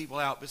so many people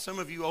out, but some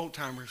of you old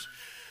timers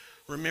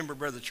remember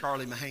Brother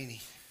Charlie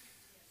Mahaney.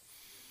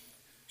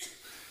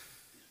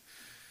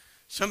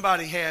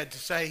 Somebody had to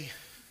say,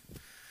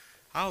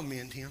 I'll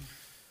mend him.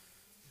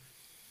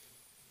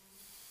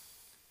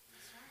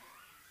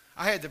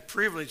 I had the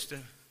privilege to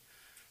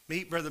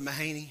meet Brother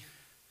Mahaney.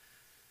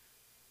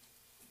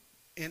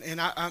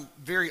 And I'm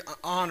very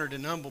honored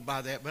and humbled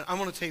by that. But I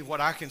want to tell you what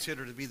I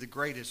consider to be the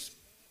greatest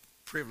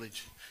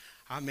privilege.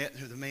 I met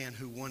the man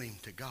who won him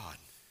to God.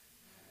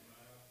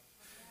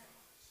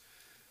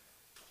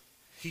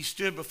 He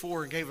stood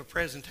before and gave a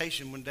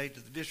presentation one day to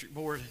the district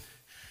board.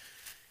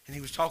 And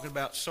he was talking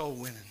about soul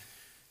winning.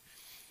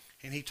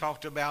 And he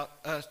talked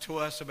to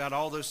us about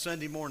all those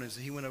Sunday mornings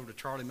that he went over to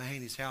Charlie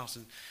Mahaney's house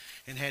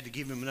and had to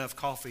give him enough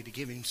coffee to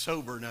give him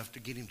sober enough to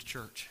get him to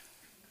church.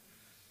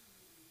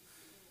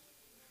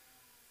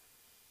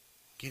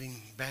 Get him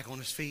back on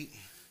his feet.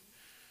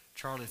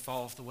 Charlie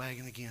fall off the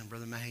wagon again,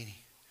 Brother Mahaney.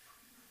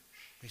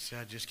 He said,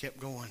 I just kept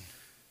going.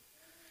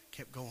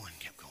 Kept going.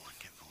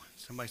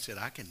 Somebody said,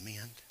 I can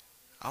mend.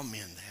 I'll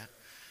mend that.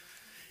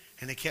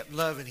 And they kept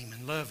loving him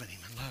and loving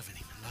him and loving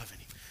him and loving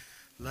him.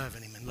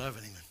 Loving him and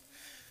loving him. And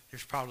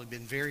there's probably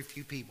been very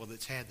few people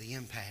that's had the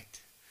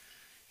impact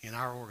in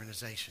our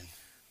organization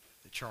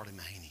that Charlie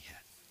Mahaney had.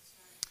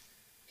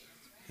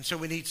 And so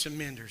we need some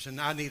menders.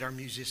 And I need our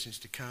musicians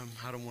to come.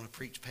 I don't want to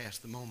preach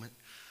past the moment.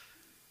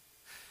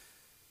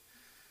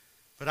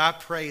 But I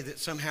pray that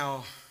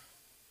somehow,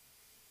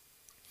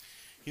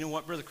 you know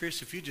what, Brother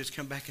Chris, if you just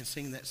come back and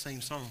sing that same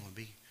song, would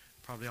be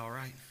probably all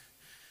right.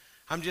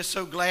 I'm just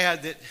so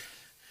glad that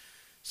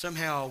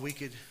somehow we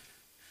could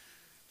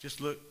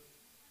just look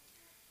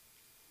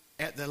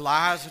at the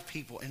lives of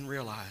people and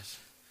realize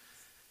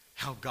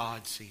how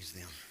God sees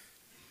them.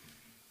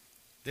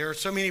 There are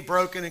so many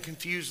broken and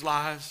confused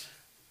lives.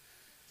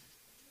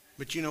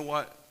 But you know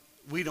what?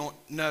 We don't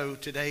know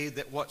today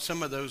that what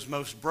some of those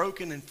most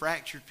broken and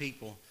fractured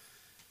people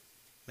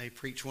may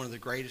preach one of the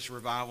greatest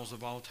revivals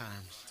of all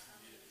times.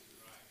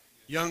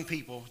 Young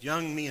people,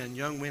 young men,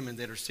 young women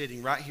that are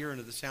sitting right here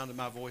under the sound of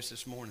my voice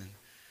this morning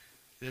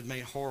that have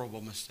made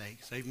horrible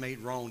mistakes. They've made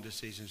wrong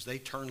decisions. They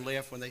turned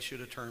left when they should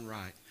have turned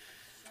right.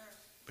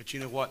 But you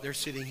know what? They're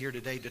sitting here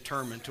today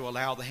determined to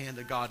allow the hand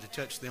of God to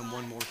touch them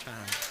one more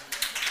time.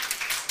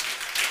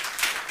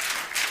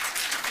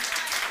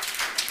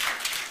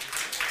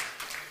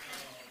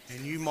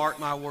 And you mark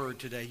my word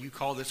today. You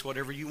call this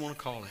whatever you want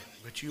to call it.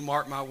 But you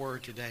mark my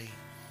word today.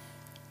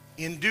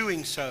 In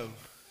doing so,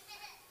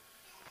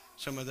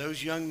 some of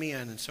those young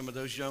men and some of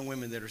those young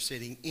women that are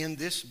sitting in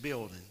this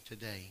building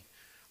today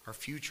are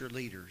future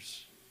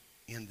leaders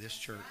in this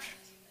church.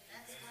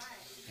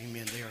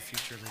 Amen. They are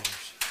future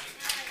leaders.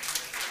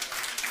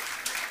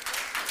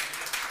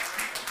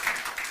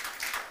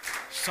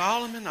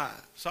 Solomon,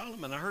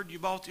 I heard you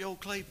bought the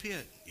old clay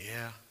pit.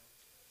 Yeah.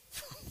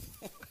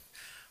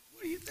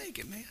 What are you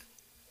thinking, man?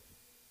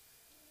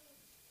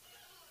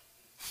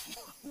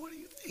 What do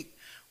you think?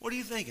 What are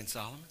you thinking,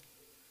 Solomon?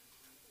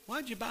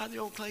 Why'd you buy the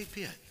old clay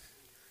pit?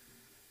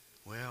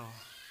 Well,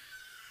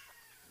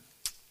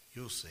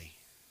 you'll see.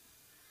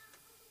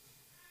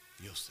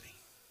 You'll see.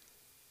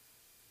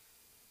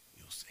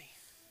 You'll see.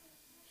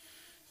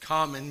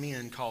 Common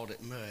men called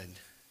it mud.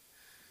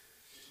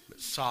 But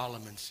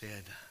Solomon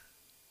said,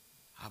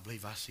 I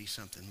believe I see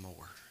something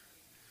more.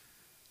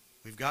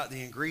 We've got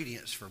the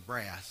ingredients for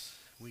brass.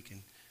 We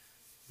can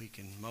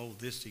mold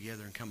this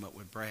together and come up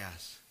with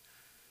brass.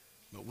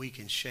 But we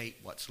can shape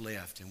what's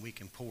left, and we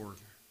can pour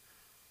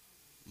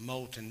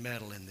molten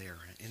metal in there,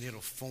 and it'll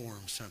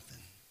form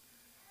something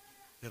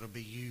that'll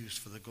be used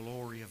for the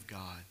glory of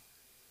God.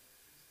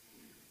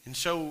 And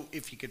so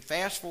if you could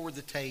fast forward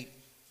the tape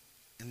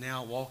and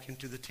now walk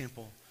into the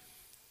temple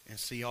and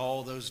see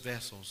all those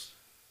vessels,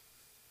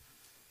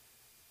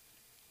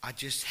 I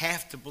just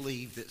have to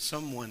believe that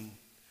someone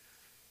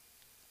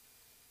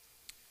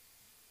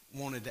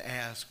wanted to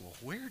ask, well,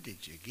 where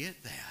did you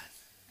get that?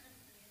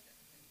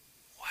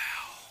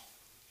 Wow.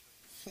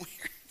 Where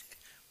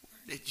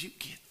did you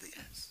get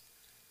this?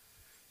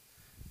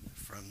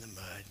 From the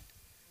mud.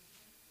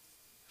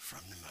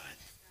 From the mud.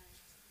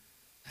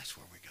 That's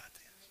where we got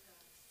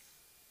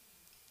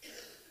this.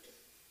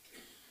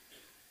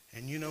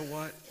 And you know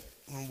what?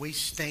 When we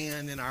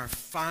stand in our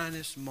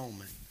finest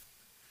moment,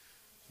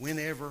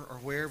 whenever or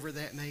wherever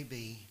that may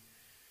be,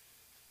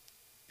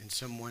 and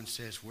someone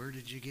says, where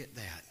did you get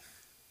that?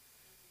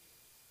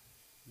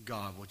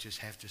 God will just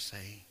have to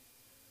say,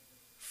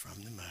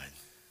 from the mud.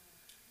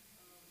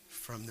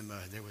 From the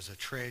mud. There was a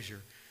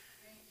treasure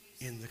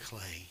in the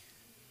clay.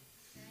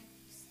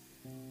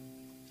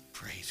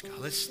 Praise God.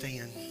 Let's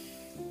stand.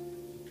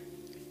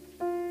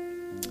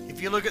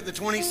 If you look at the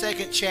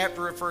 22nd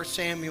chapter of 1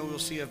 Samuel, you'll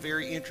see a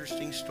very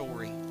interesting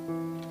story.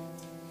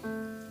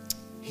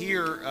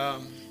 Here,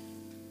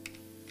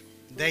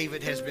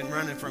 David has been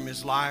running from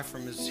his life,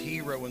 from his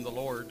hero in the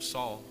Lord,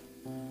 Saul.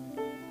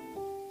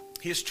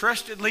 His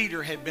trusted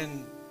leader had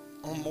been,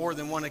 on more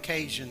than one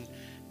occasion,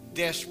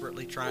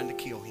 desperately trying to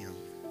kill him.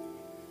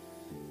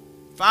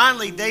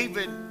 Finally,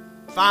 David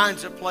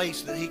finds a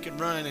place that he can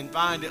run and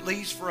find, at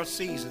least for a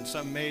season,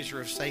 some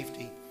measure of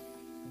safety.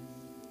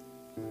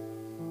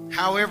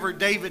 However,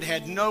 David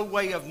had no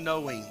way of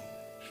knowing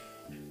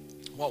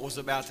what was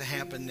about to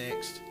happen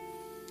next.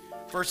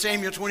 1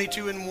 Samuel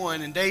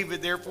 22:1, and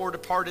David therefore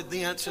departed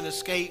thence and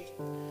escaped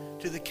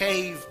to the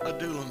cave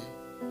Adullam.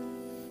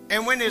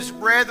 And when his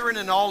brethren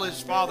and all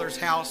his father's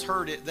house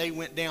heard it, they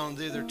went down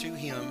thither to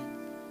him.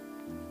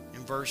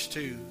 In verse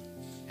 2,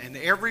 and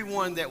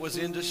everyone that was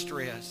in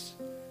distress,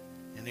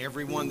 and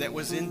everyone that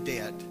was in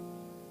debt,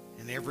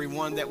 and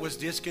everyone that was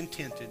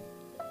discontented,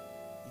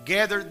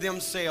 gathered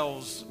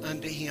themselves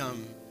unto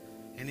him,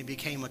 and he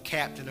became a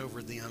captain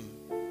over them.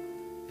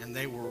 And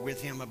they were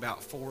with him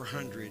about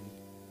 400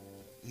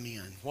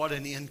 men. What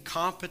an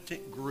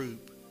incompetent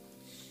group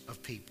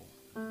of people.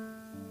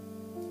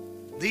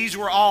 These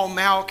were all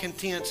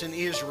malcontents in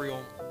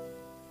Israel.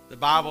 The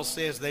Bible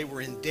says they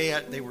were in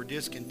debt, they were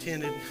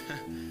discontented.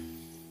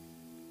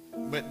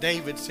 But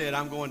David said,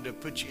 I'm going to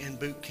put you in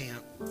boot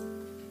camp.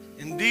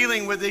 In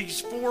dealing with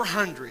these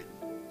 400,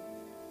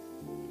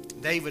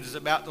 David is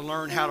about to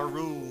learn how to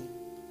rule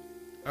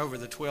over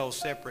the 12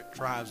 separate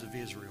tribes of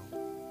Israel.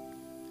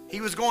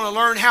 He was going to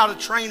learn how to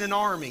train an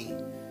army.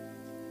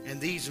 And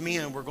these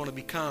men were going to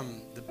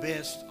become the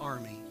best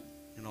army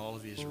in all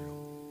of Israel.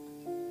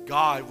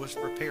 God was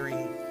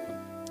preparing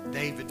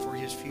David for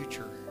his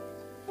future.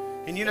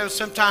 And you know,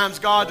 sometimes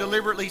God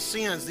deliberately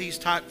sends these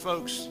type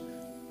folks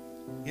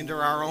into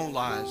our own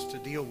lives to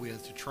deal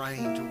with, to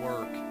train, to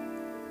work.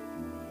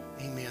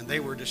 Amen. They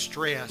were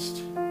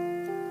distressed.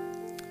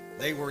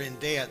 They were in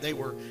debt. They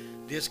were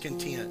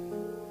discontent.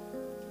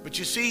 But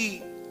you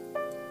see,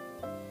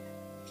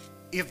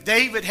 if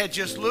David had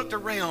just looked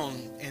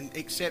around and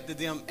accepted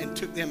them and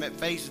took them at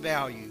face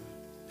value,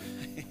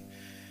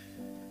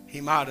 he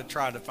might have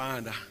tried to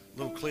find a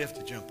little cliff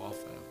to jump off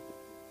of.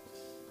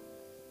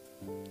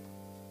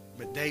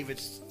 But David,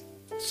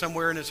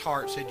 somewhere in his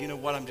heart, said, you know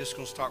what, I'm just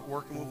going to start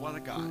working with what I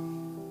got.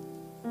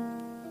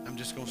 I'm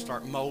just going to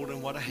start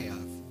molding what I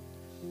have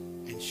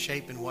and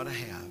shaping what I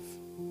have.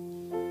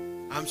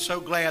 I'm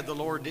so glad the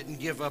Lord didn't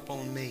give up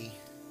on me.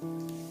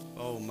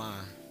 Oh my.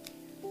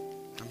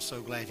 I'm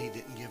so glad he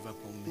didn't give up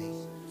on me.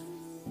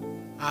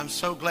 I'm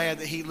so glad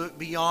that he looked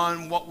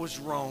beyond what was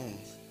wrong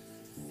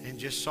and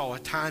just saw a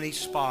tiny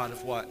spot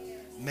of what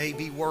may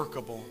be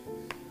workable,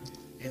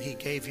 and he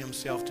gave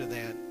himself to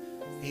that.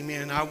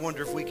 Amen. I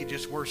wonder if we could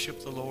just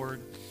worship the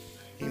Lord.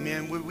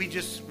 Amen. Would we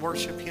just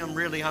worship him?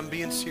 Really, I'm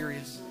being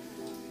serious.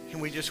 Can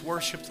we just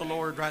worship the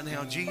Lord right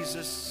now?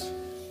 Jesus,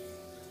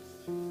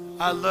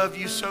 I love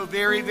you so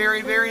very,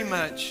 very, very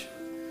much.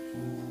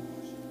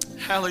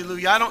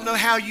 Hallelujah. I don't know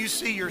how you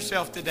see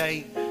yourself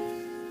today.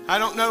 I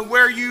don't know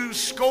where you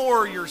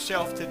score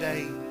yourself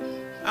today.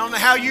 I don't know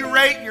how you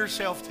rate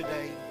yourself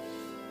today.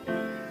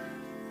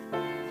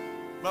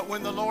 But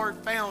when the Lord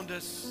found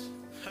us,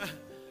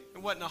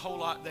 there wasn't a whole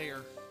lot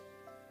there.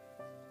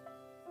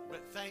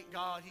 But thank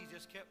God he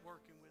just kept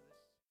working with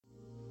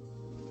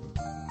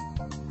us.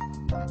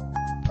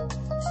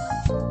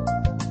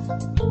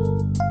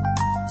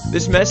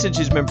 This message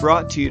has been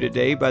brought to you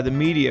today by the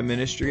media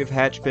ministry of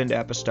Hatchbend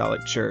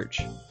Apostolic Church.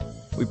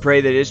 We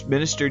pray that it's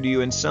ministered to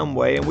you in some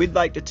way, and we'd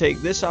like to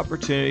take this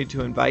opportunity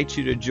to invite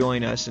you to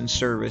join us in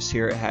service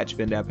here at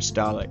Hatchbend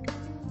Apostolic.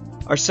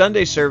 Our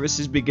Sunday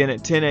services begin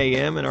at 10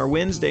 a.m. and our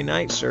Wednesday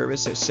night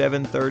service at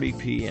 7:30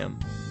 p.m.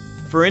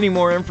 For any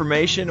more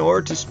information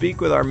or to speak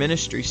with our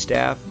ministry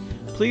staff,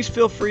 please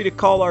feel free to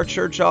call our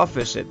church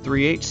office at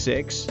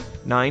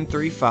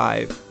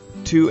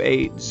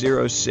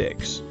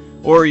 386-935-2806.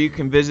 Or you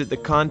can visit the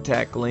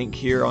contact link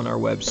here on our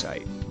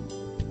website.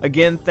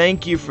 Again,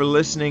 thank you for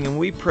listening, and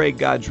we pray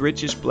God's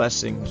richest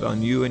blessings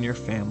on you and your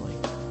family.